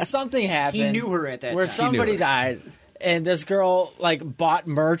events, but something happened. He knew her at that where time. somebody died, and this girl like bought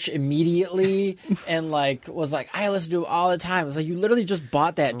merch immediately, and like was like, I listen to him all the time. It was like, you literally just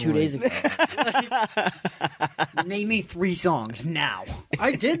bought that 2 days ago. Name me 3 songs now.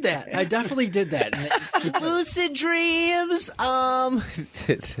 I did that. I definitely did that. Lucid Dreams.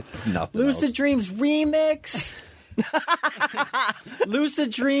 Nothing. Lucid else. Dreams remix. Lucid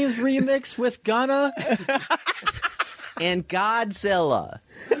Dreams remix with Gunna. And Godzilla.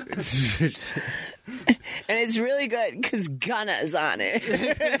 And it's really good because Gunna's on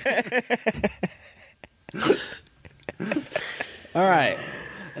it. All right.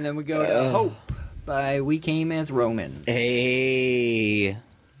 And then we go to Hope by We Came as Roman. Hey,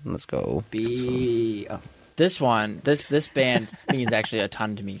 let's go. This one, this band means actually a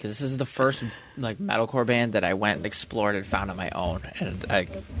ton to me because this is the first like metalcore band that I went and explored and found on my own. And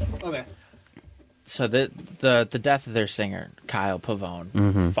Okay. so the death of their singer Kyle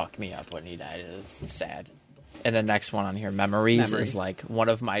Pavone fucked me up when he died. It was sad. And the next one on here, Memories, is like one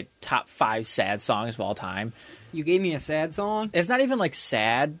of my top 5 sad songs of all time. You gave me a sad song? It's not even like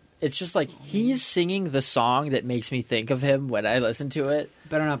sad. It's just like he's singing the song that makes me think of him when I listen to it.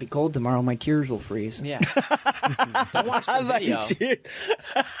 Better not be cold tomorrow. My tears will freeze. Yeah. Don't watch the video. Dude.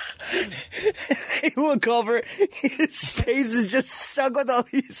 He look over, his face is just stuck with all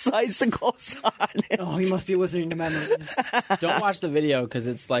these icicles on it. Oh, he must be listening to Memories. Don't watch the video because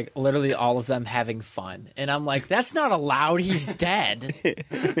it's like literally all of them having fun. And I'm like, that's not allowed. He's dead.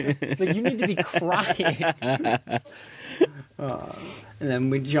 It's like, you need to be crying. And then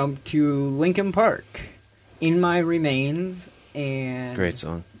we jump to Linkin Park, In My Remains, and Great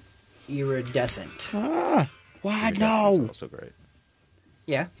song. Iridescent. Why That's no? also great.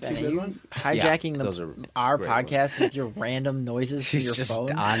 Yeah, Ben, two are good you ones. hijacking those are our great podcast with your random noises from She's your just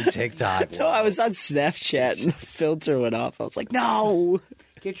phone? on TikTok. No, I was on Snapchat and the filter went off. I was like, no.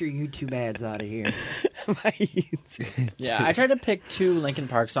 Get your YouTube ads out of here. Yeah, I tried to pick 2 Linkin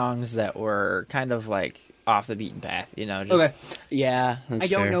Park songs that were kind of like off the beaten path, you know. Just, Okay. Yeah, that's I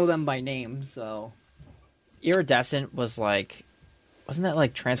don't fair. know them by name, so... Iridescent was like, wasn't that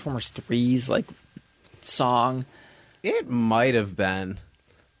like Transformers 3's like song? It might have been,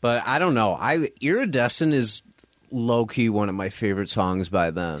 but I don't know. Iridescent is low key one of my favorite songs by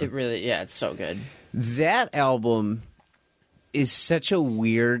them. It really, yeah, it's so good. That album is such a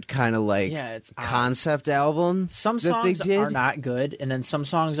weird kind of like Yeah, it's odd. concept album. Some that they songs did. are not good, and then some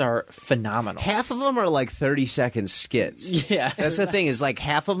songs are phenomenal. Half of them are like 30-second skits. Yeah. That's the thing, is like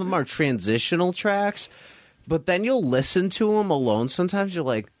half of them are transitional tracks, but then you'll listen to them alone. Sometimes you're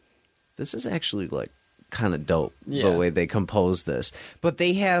like, this is actually like kind of dope, Yeah. the way they compose this. But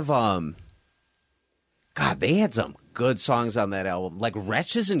they have, God, they had some good songs on that album. Like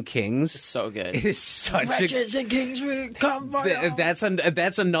Wretches and Kings So good. is such Wretches and Kings, we come for you. that's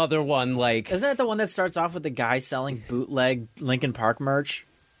another one, like, Isn't that the one that starts off with the guy selling bootleg Linkin Park merch?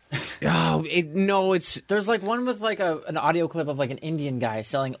 oh, it's There's like one with like an audio clip of like an Indian guy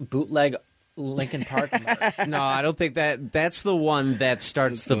selling bootleg Linkin Park merch. no, I don't think that's the one that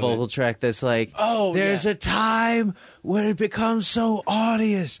starts the vocal track that's like, Oh, there's yeah. a time when it becomes so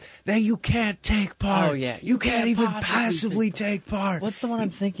obvious that you can't take part. Oh, yeah. You can't even possibly passively take part. What's the one I'm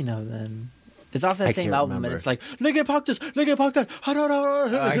thinking of then? It's off that I same can't album, remember. and it's like Linkin Park this, Linkin Park that. I don't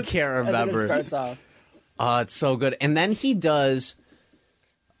know. I can't And then remember. it starts off. It's so good. And then he does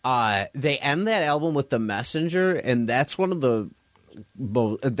they end that album with The Messenger, and that's one of the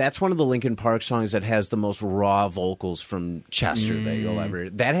Linkin Park songs that has the most raw vocals from Chester that you'll ever.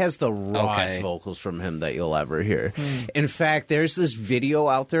 That has the rawest Okay. vocals from him that you'll ever hear. In fact, there's this video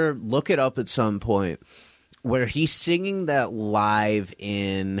out there. Look it up at some point, where he's singing that live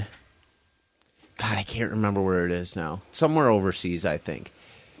in. God, I can't remember where it is now. Somewhere overseas, I think.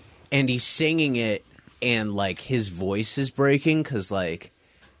 And he's singing it, and like his voice is breaking because like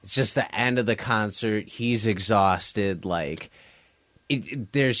it's just the end of the concert. He's exhausted. Like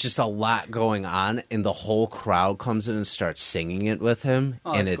there's just a lot going on, and the whole crowd comes in and starts singing it with him,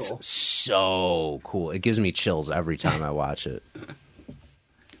 Oh, and that's it's cool. so cool. It gives me chills every time I watch it.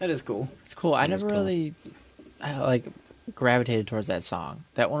 That is cool. It's cool. I never really like gravitated towards that song.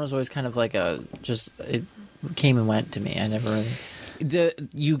 That one was always kind of like it came and went to me. I never really.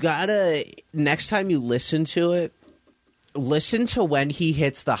 You gotta, next time you listen to it, listen to when he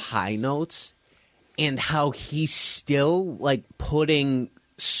hits the high notes and how he's still like putting.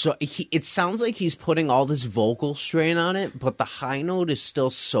 It sounds like he's putting all this vocal strain on it, but the high note is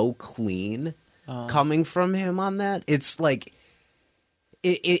still so clean. coming from him on that. It's like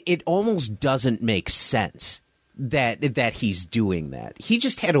it almost doesn't make sense that he's doing that. He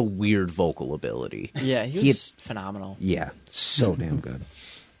just had a weird vocal ability. Yeah, he was phenomenal. Yeah, so damn good.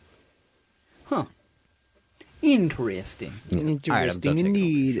 Huh. Interesting. All right, I'm done Interesting taking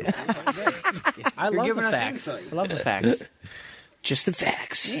indeed. I love giving the us facts. insight. I love the facts. Just the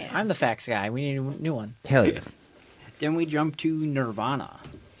facts. I'm the facts guy. We need a new one. Hell yeah. Then we jump to Nirvana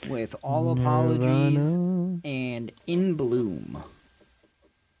with All Apologies and In Bloom.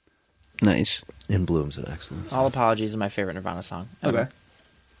 Nice. In Bloom's an excellent song. All Apologies is my favorite Nirvana song. Okay.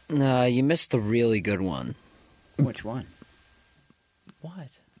 You missed the really good one. Which one? What?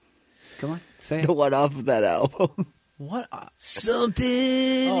 Come on, say it. The one off of that album. What? Something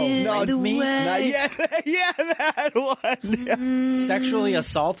in no, the me? way. Yeah, that one. Sexually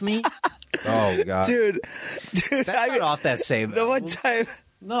assault me? Oh god, Dude, that's I not off that same. the one time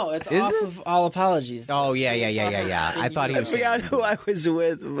No, it's Is off it? of All Apologies. Oh yeah. I thought he I was saying. forgot who I was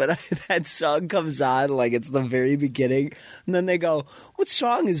with, but that song comes on like it's the very beginning, and then they go, "What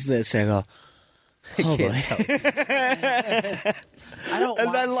song is this?" I go, "Oh boy!" I don't And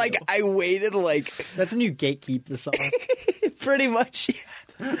want then to. like I waited like That's when you gatekeep the song. pretty much,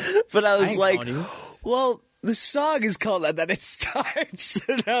 but I was ain't like, calling you. "Well, the song is called that." Then it starts,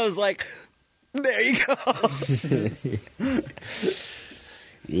 and I was like, "There you go."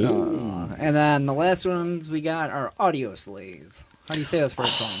 And then the last ones we got are Audio Slave. How do you say this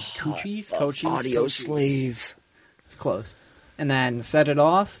first one? Coochies? Coaches? Audio slave. It's close. And then Set It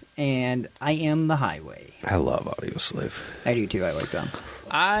Off and I Am the Highway. I love Audio Slave. I do too, I like them.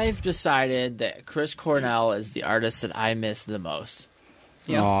 I've decided that Chris Cornell is the artist that I miss the most.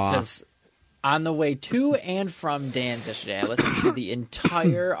 Aw. Because on the way to and from Dan's yesterday, I listened to the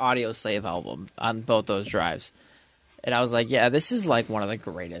entire Audio Slave album on both those drives. And I was like, yeah, this is like one of the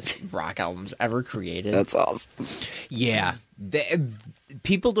greatest rock albums ever created. That's awesome. Yeah,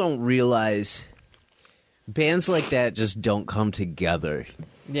 people don't realize bands like that just don't come together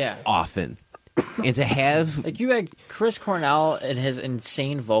yeah. often, and to have Like, you had Chris Cornell and his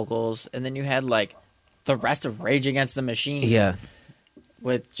insane vocals, and then you had, like, the rest of Rage Against the Machine. yeah,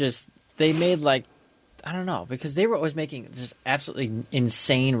 With just, they made, like, I don't know, because they were always making just absolutely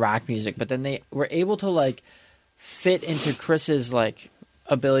insane rock music, but then they were able to, like, fit into Chris's, like,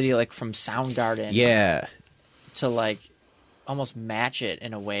 ability, like, from Soundgarden yeah, to, like, almost match it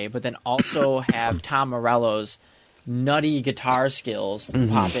in a way, but then also have Tom Morello's nutty guitar skills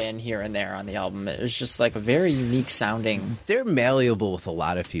pop in here and there on the album. It was just, like, a very unique sounding. they're malleable with a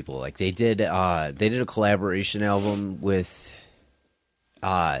lot of people. Like they did a collaboration album with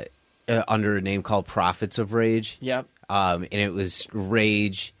under a name called Prophets of Rage. Yep. And it was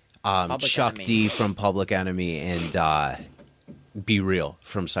Rage, Public Chuck Enemy. D from Public Enemy, and Be Real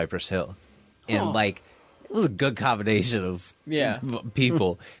from Cypress Hill. And like, it was a good combination of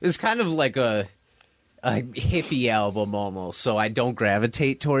people. It was kind of like a hippie album almost, so I don't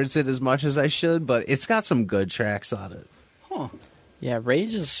gravitate towards it as much as I should, but it's got some good tracks on it. Huh. Yeah,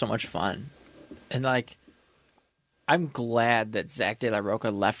 Rage is so much fun. And, like, I'm glad that Zach De La Rocha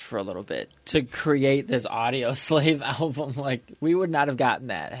left for a little bit to create this Audio Slave album. Like, we would not have gotten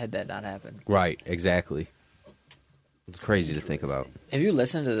that had that not happened. Right, exactly. It's crazy to think about. Have you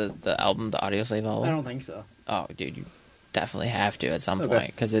listened to the album, the Audio Slave album? I don't think so. Oh, dude, you definitely have to at some Okay.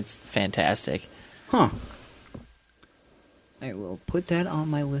 point because it's fantastic. Huh. I will put that on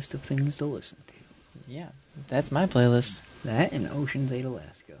my list of things to listen to. Yeah, that's my playlist. That and Ocean's 8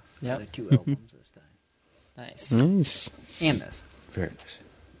 Alaska. Yep. The 2 albums this time. Nice. Nice. And this. Very nice.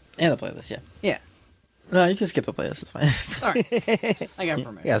 And the playlist, yeah. Yeah. No, you can skip the playlist. It's fine. All right. I got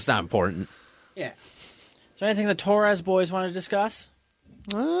permission. Yeah, it's not important. Yeah. Is there anything the Torres boys want to discuss?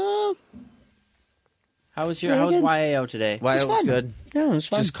 How was Very good. YAO today? Why it was fun. good. Yeah, it was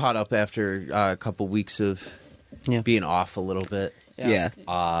fun. Just caught up after a couple weeks of being off a little bit. Yeah.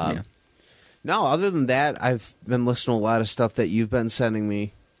 No, other than that, I've been listening to a lot of stuff that you've been sending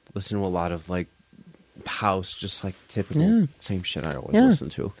me. Listening to a lot of like house, just like typical same shit I always listen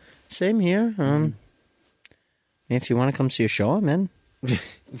to. Same here. If you want to come see a show, I'm in.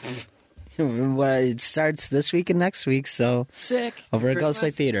 Well, it starts this week and next week, so Sick. over at Christmas?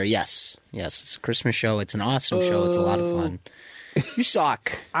 Ghostlight Theater. Yes, it's a Christmas show. It's an awesome show. It's a lot of fun. You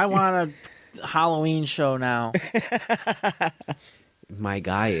suck. I want a Halloween show now. My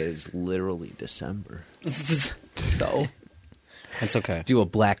guy is literally December. So That's okay. do a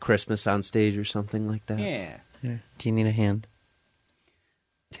Black Christmas on stage or something like that. Yeah. Do you need a hand?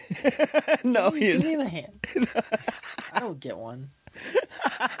 No, you Give me the hand. I don't get one.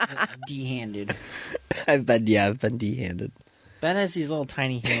 D-handed. I've been D-handed. Ben has these little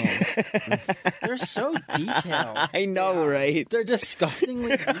tiny hands. They're so detailed. I know, right? They're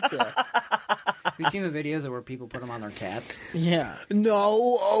disgustingly detailed. Have you seen the videos of where people put them on their cats? Yeah.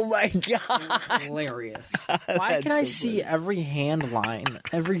 No, oh my god. Hilarious. Why can I see every hand line,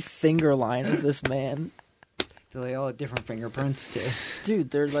 every finger line of this man? So they all have different fingerprints too.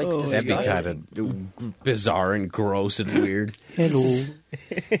 Dude, they're like That'd be disgusting. kind of bizarre and gross and weird. Hello.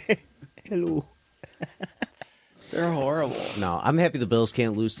 Hello. They're horrible. No, I'm happy the Bills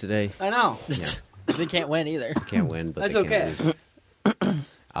can't lose today. I know. They can't win either. Can't win, but That's they can't okay.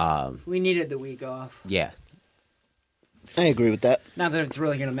 lose. We needed the week off. Yeah. I agree with that. Not that it's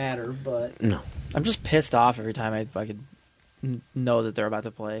really going to matter, but No. I'm just pissed off every time I fucking know that they're about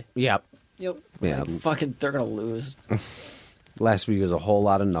to play. Yep. yep. Yeah. Fucking, they're gonna lose. Last week was a whole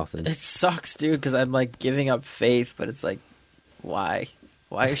lot of nothing. It sucks, dude, because I'm like giving up faith, but it's like, why?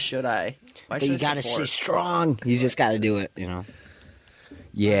 Why should I? Why But should you I gotta stay support? strong. You just gotta do it, you know.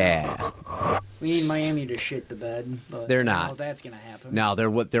 Yeah. We need Miami to shit the bed. But They're I don't know not. if that's going to happen. No,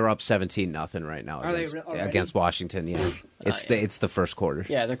 they're up 17-0 right now Are they against, already? against Washington. Yeah, it's the first quarter.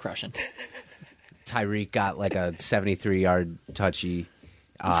 Yeah, they're crushing. Tyreek got like a 73-yard touchy.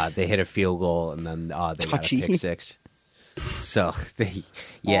 They hit a field goal and then they got a Touchy. pick six. So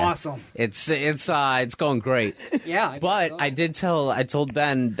yeah, Awesome. It's going great. Yeah. But I told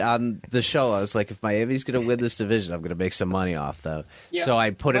Ben on the show, I was like, if Miami's going to win this division, I'm going to make some money off though. Yeah, So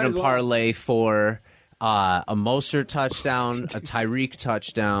I put might in a as well. parlay for a Mostert touchdown, a Tyreek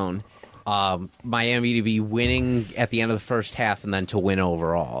touchdown, Miami to be winning at the end of the first half and then to win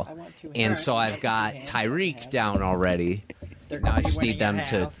overall. And so I've got Tyreek down already. Now I just need them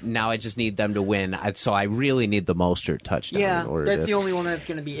to. Now I just need them to win. So I really need the Mostert touchdown. Yeah, in order that's to, the only one that's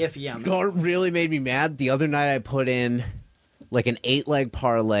going to be iffy on You know what really made me mad? The other night I put in like an 8-leg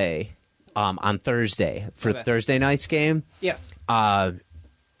parlay on Thursday for Okay. Thursday night's game. Yeah.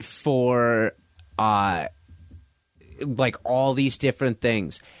 For like all these different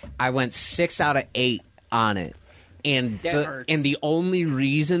things. I went 6 out of 8 on it. And That hurts. the only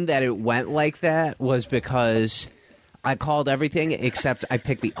reason that it went like that was because I called everything except I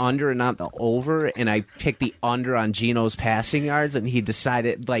picked the under and not the over, and I picked the under on Geno's passing yards, and they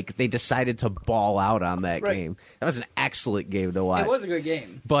decided to ball out on that Right. game. That was an excellent game to watch. It was a good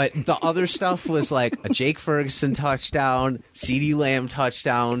game. But the other stuff was like a Jake Ferguson touchdown, CeeDee Lamb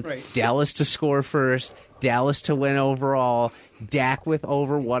touchdown, Right. Dallas to score first, Dallas to win overall, Dak with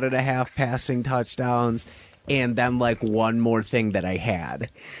over 1.5 passing touchdowns, and then like one more thing that I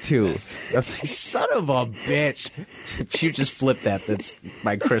had too. I was like, son of a bitch. If you just flip that, that's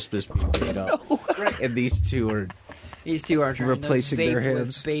my Christmas being made up. Right. And these two are These two are trying Replacing to vape their with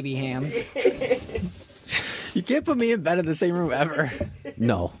hands. baby hands. You can't put me and Ben in the same room ever.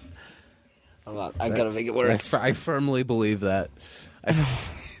 no. I gotta make it work. I firmly believe that.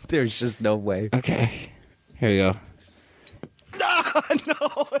 There's just no way. Okay. Here we go.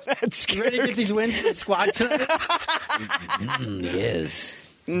 No, that's You ready to get these wins for the squad tonight?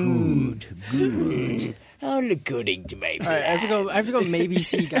 Yes. good. All the gooding to me. All right, I have to go. Maybe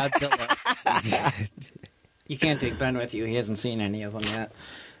see Godzilla. You can't take Ben with you. He hasn't seen any of them yet.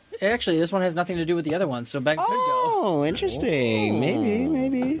 Actually, this one has nothing to do with the other one, so Ben could go. Oh, interesting.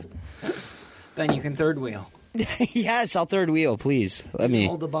 Maybe. Ben, you can third wheel. Yes, I'll third wheel, please. Let me.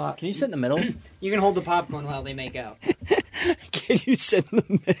 Hold the box. Can you sit in the middle? You can hold the popcorn while they make out. Can you sit in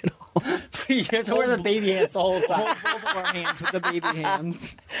the middle? You have to wear the baby hands the whole Hold time. both of our hands with the baby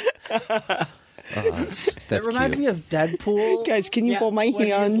hands. That reminds me of Deadpool. Guys, can you Yeah, hold my when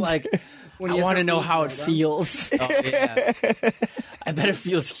he's hand? like, When I he has want to the know boot how it right on. feels. Oh, yeah. I bet it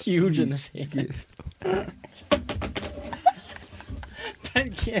feels huge in this hand.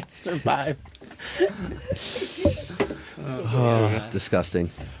 Ben can't survive.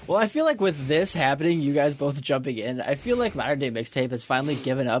 Disgusting. Well, I feel like with this happening, you guys both jumping in, I feel like Modern Day Mixtape has finally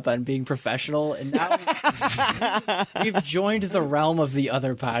given up on being professional, and now we've joined the realm of the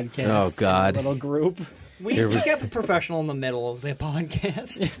other podcasts. Oh, God. in a little group. We kept it professional in the middle of the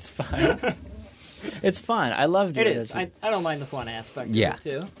podcast. It's fine. It's fun. I love doing It is. this. I don't mind the fun aspect Yeah, of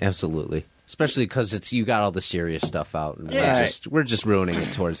it, too. absolutely. Especially because you got all the serious stuff out, and Yeah. we're just ruining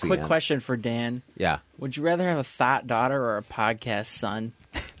it towards the Quick end. question for Dan. Yeah. Would you rather have a thought daughter or a podcast son?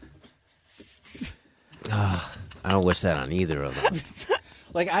 I don't wish that on either of them.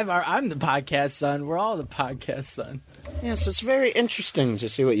 Like, I'm the podcast son. We're all the podcast son. Yes, it's very interesting to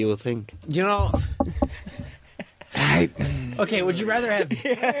see what you will think. You know, Okay, would you rather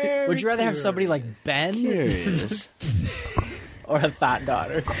have somebody like Ben Curious. or a thought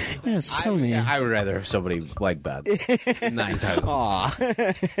daughter? Yes, tell me. I would rather have somebody like Ben 9 times. Aw.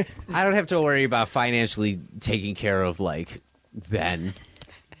 I don't have to worry about financially taking care of like Ben,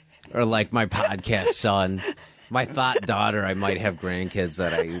 or like my podcast son, my thought daughter. I might have grandkids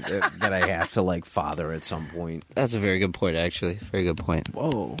that I have to like father at some point. That's a very good point, actually. Very good point.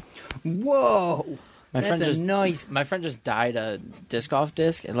 Whoa. Whoa. My friend just nice. My friend just dyed a disc golf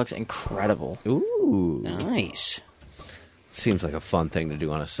disc. It looks incredible. Ooh, Nice. seems like a fun thing to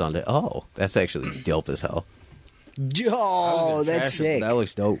do on a Sunday. Oh, that's actually dope as hell. Oh, that's trash it, sick. That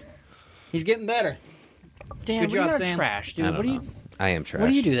looks dope. He's getting better. Dan, Good what are job, you Sam. trash, dude? I don't What do know. you I am trash. What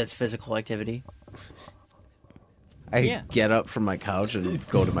do you do that's physical activity? I Yeah. get up from my couch and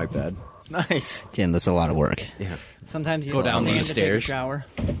go to my bed. Nice. Tim, that's a lot of work. Yeah, Sometimes you Go down stand those to take a stairs. shower.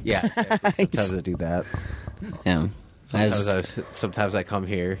 yeah. Exactly. Sometimes I do that. Yeah. Sometimes I come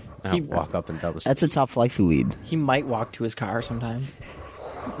here and He- I'll walk up and down the That's a tough life you lead. He might walk to his car sometimes.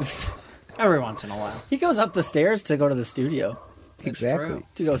 Every once in a while. He goes up the stairs to go to the studio Exactly.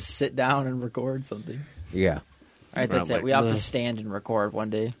 to go sit down and record something. Yeah. All right, that's Around it. We have to stand and record one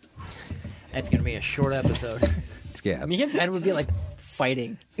day. That's going to be a short episode. Yeah. Me and Ben would be like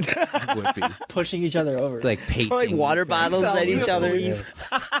fighting, would be pushing each other over. like pacing. Throwing water bottles at each other. Yeah.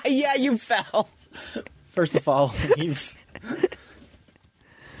 Yeah, you fell. First of all, leaves.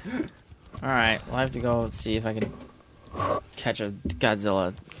 All right, well, I have to go see if I can catch a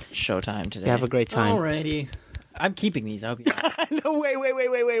Godzilla showtime today. Have a great time. Alrighty. I'm keeping these. I hope you. No,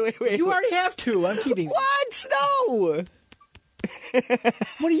 wait. You already have two. I'm keeping. What? No.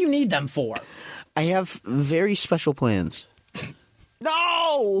 What do you need them for? I have very special plans.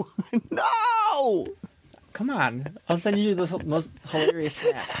 No! No! Come on, I'll send you the most hilarious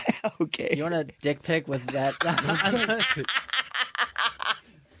snap. Okay. You want a dick pic with that?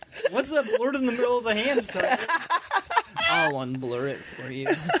 What's that blurred in the middle of the hand stuff? I'll unblur it for you.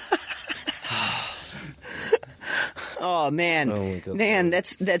 Oh man, Oh, my God. man,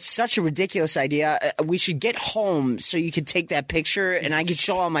 that's such a ridiculous idea. We should get home so you could take that picture, and I could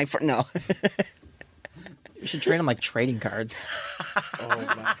show all my friends. No, You should trade them like trading cards. Oh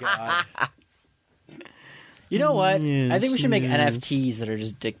my god. You know what? I think we should make Yes. NFTs that are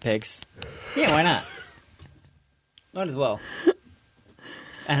just dick pics. Yeah, why not? Might as well.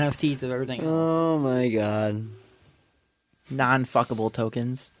 NFTs of everything else. oh my god. Non-fuckable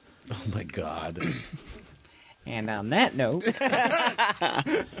tokens. Oh my god. And on that note,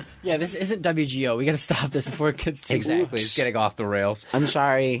 Yeah, this isn't WGO. We gotta stop this before it gets too Exactly. It's getting off the rails. I'm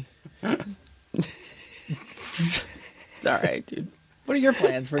sorry. It's all right, dude. What are your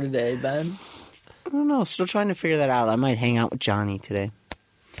plans for today, Ben? I don't know. Still trying to figure that out. I might hang out with Johnny today.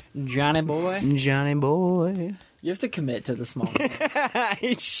 Johnny boy. Johnny boy. You have to commit to the small.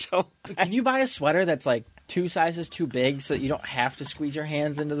 So Can you buy a sweater that's like 2 sizes too big so that you don't have to squeeze your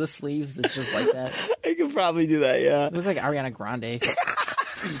hands into the sleeves? That's just like that. I could probably do that. Yeah. You look like Ariana Grande.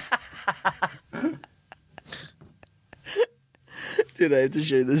 Dude, I have to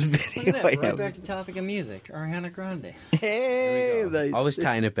share this Look video. at I that, right have. back to topic of music. Ariana Grande. Hey, nice. Always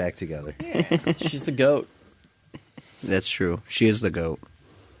tying it back together. She's the goat. That's true. She is the goat.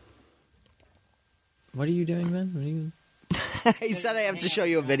 What are you doing, Ben? What are you... He said I have to show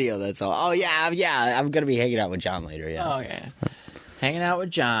you a video. That's all. Oh yeah. I'm gonna be hanging out with John later. Yeah. Oh, yeah. Hanging out with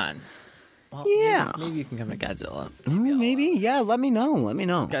John. Well, Yeah. Maybe you can come to Godzilla. Maybe. Yeah. Let me know.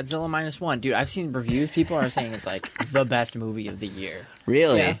 Godzilla -1. Dude, I've seen reviews. People are saying it's like the best movie of the year.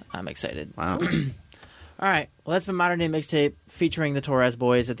 Really? Yeah. I'm excited. Wow. All right. Well, that's been Modern Day Mixtape featuring the Torres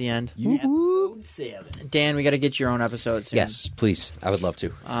boys at the end. Episode 7. Dan, we got to get your own episode soon. Yes, please. I would love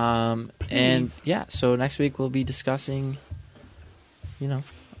to. And yeah, so next week we'll be discussing,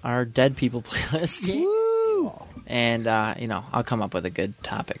 our dead people playlist. And, I'll come up with a good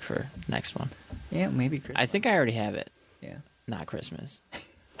topic for next one. Yeah, maybe Christmas. I think I already have it. Yeah. Not Christmas.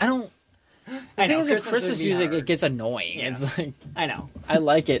 I don't. I know. Christmas would be music, hard. it gets annoying. Yeah. It's like, I know. I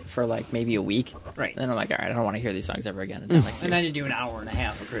like it for like maybe a week. Right. Then I'm like, all right, I don't want to hear these songs ever again until next And year. then you do an hour and a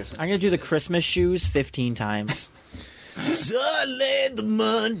half of Christmas. I'm going to do the Christmas shoes 15 times. So lay the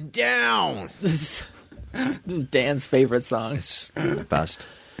money down. Dan's favorite song. It's the best.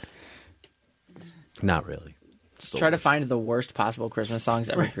 Not really. Try to find the worst possible Christmas songs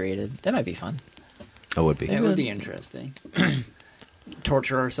ever created. That might be fun. It would be. That would be interesting.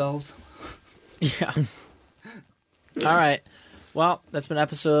 Torture ourselves. Yeah. All right. Well, that's been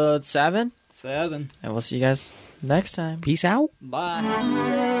episode 7, 7. and we'll see you guys next time. Peace out.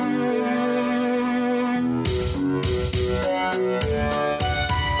 Bye.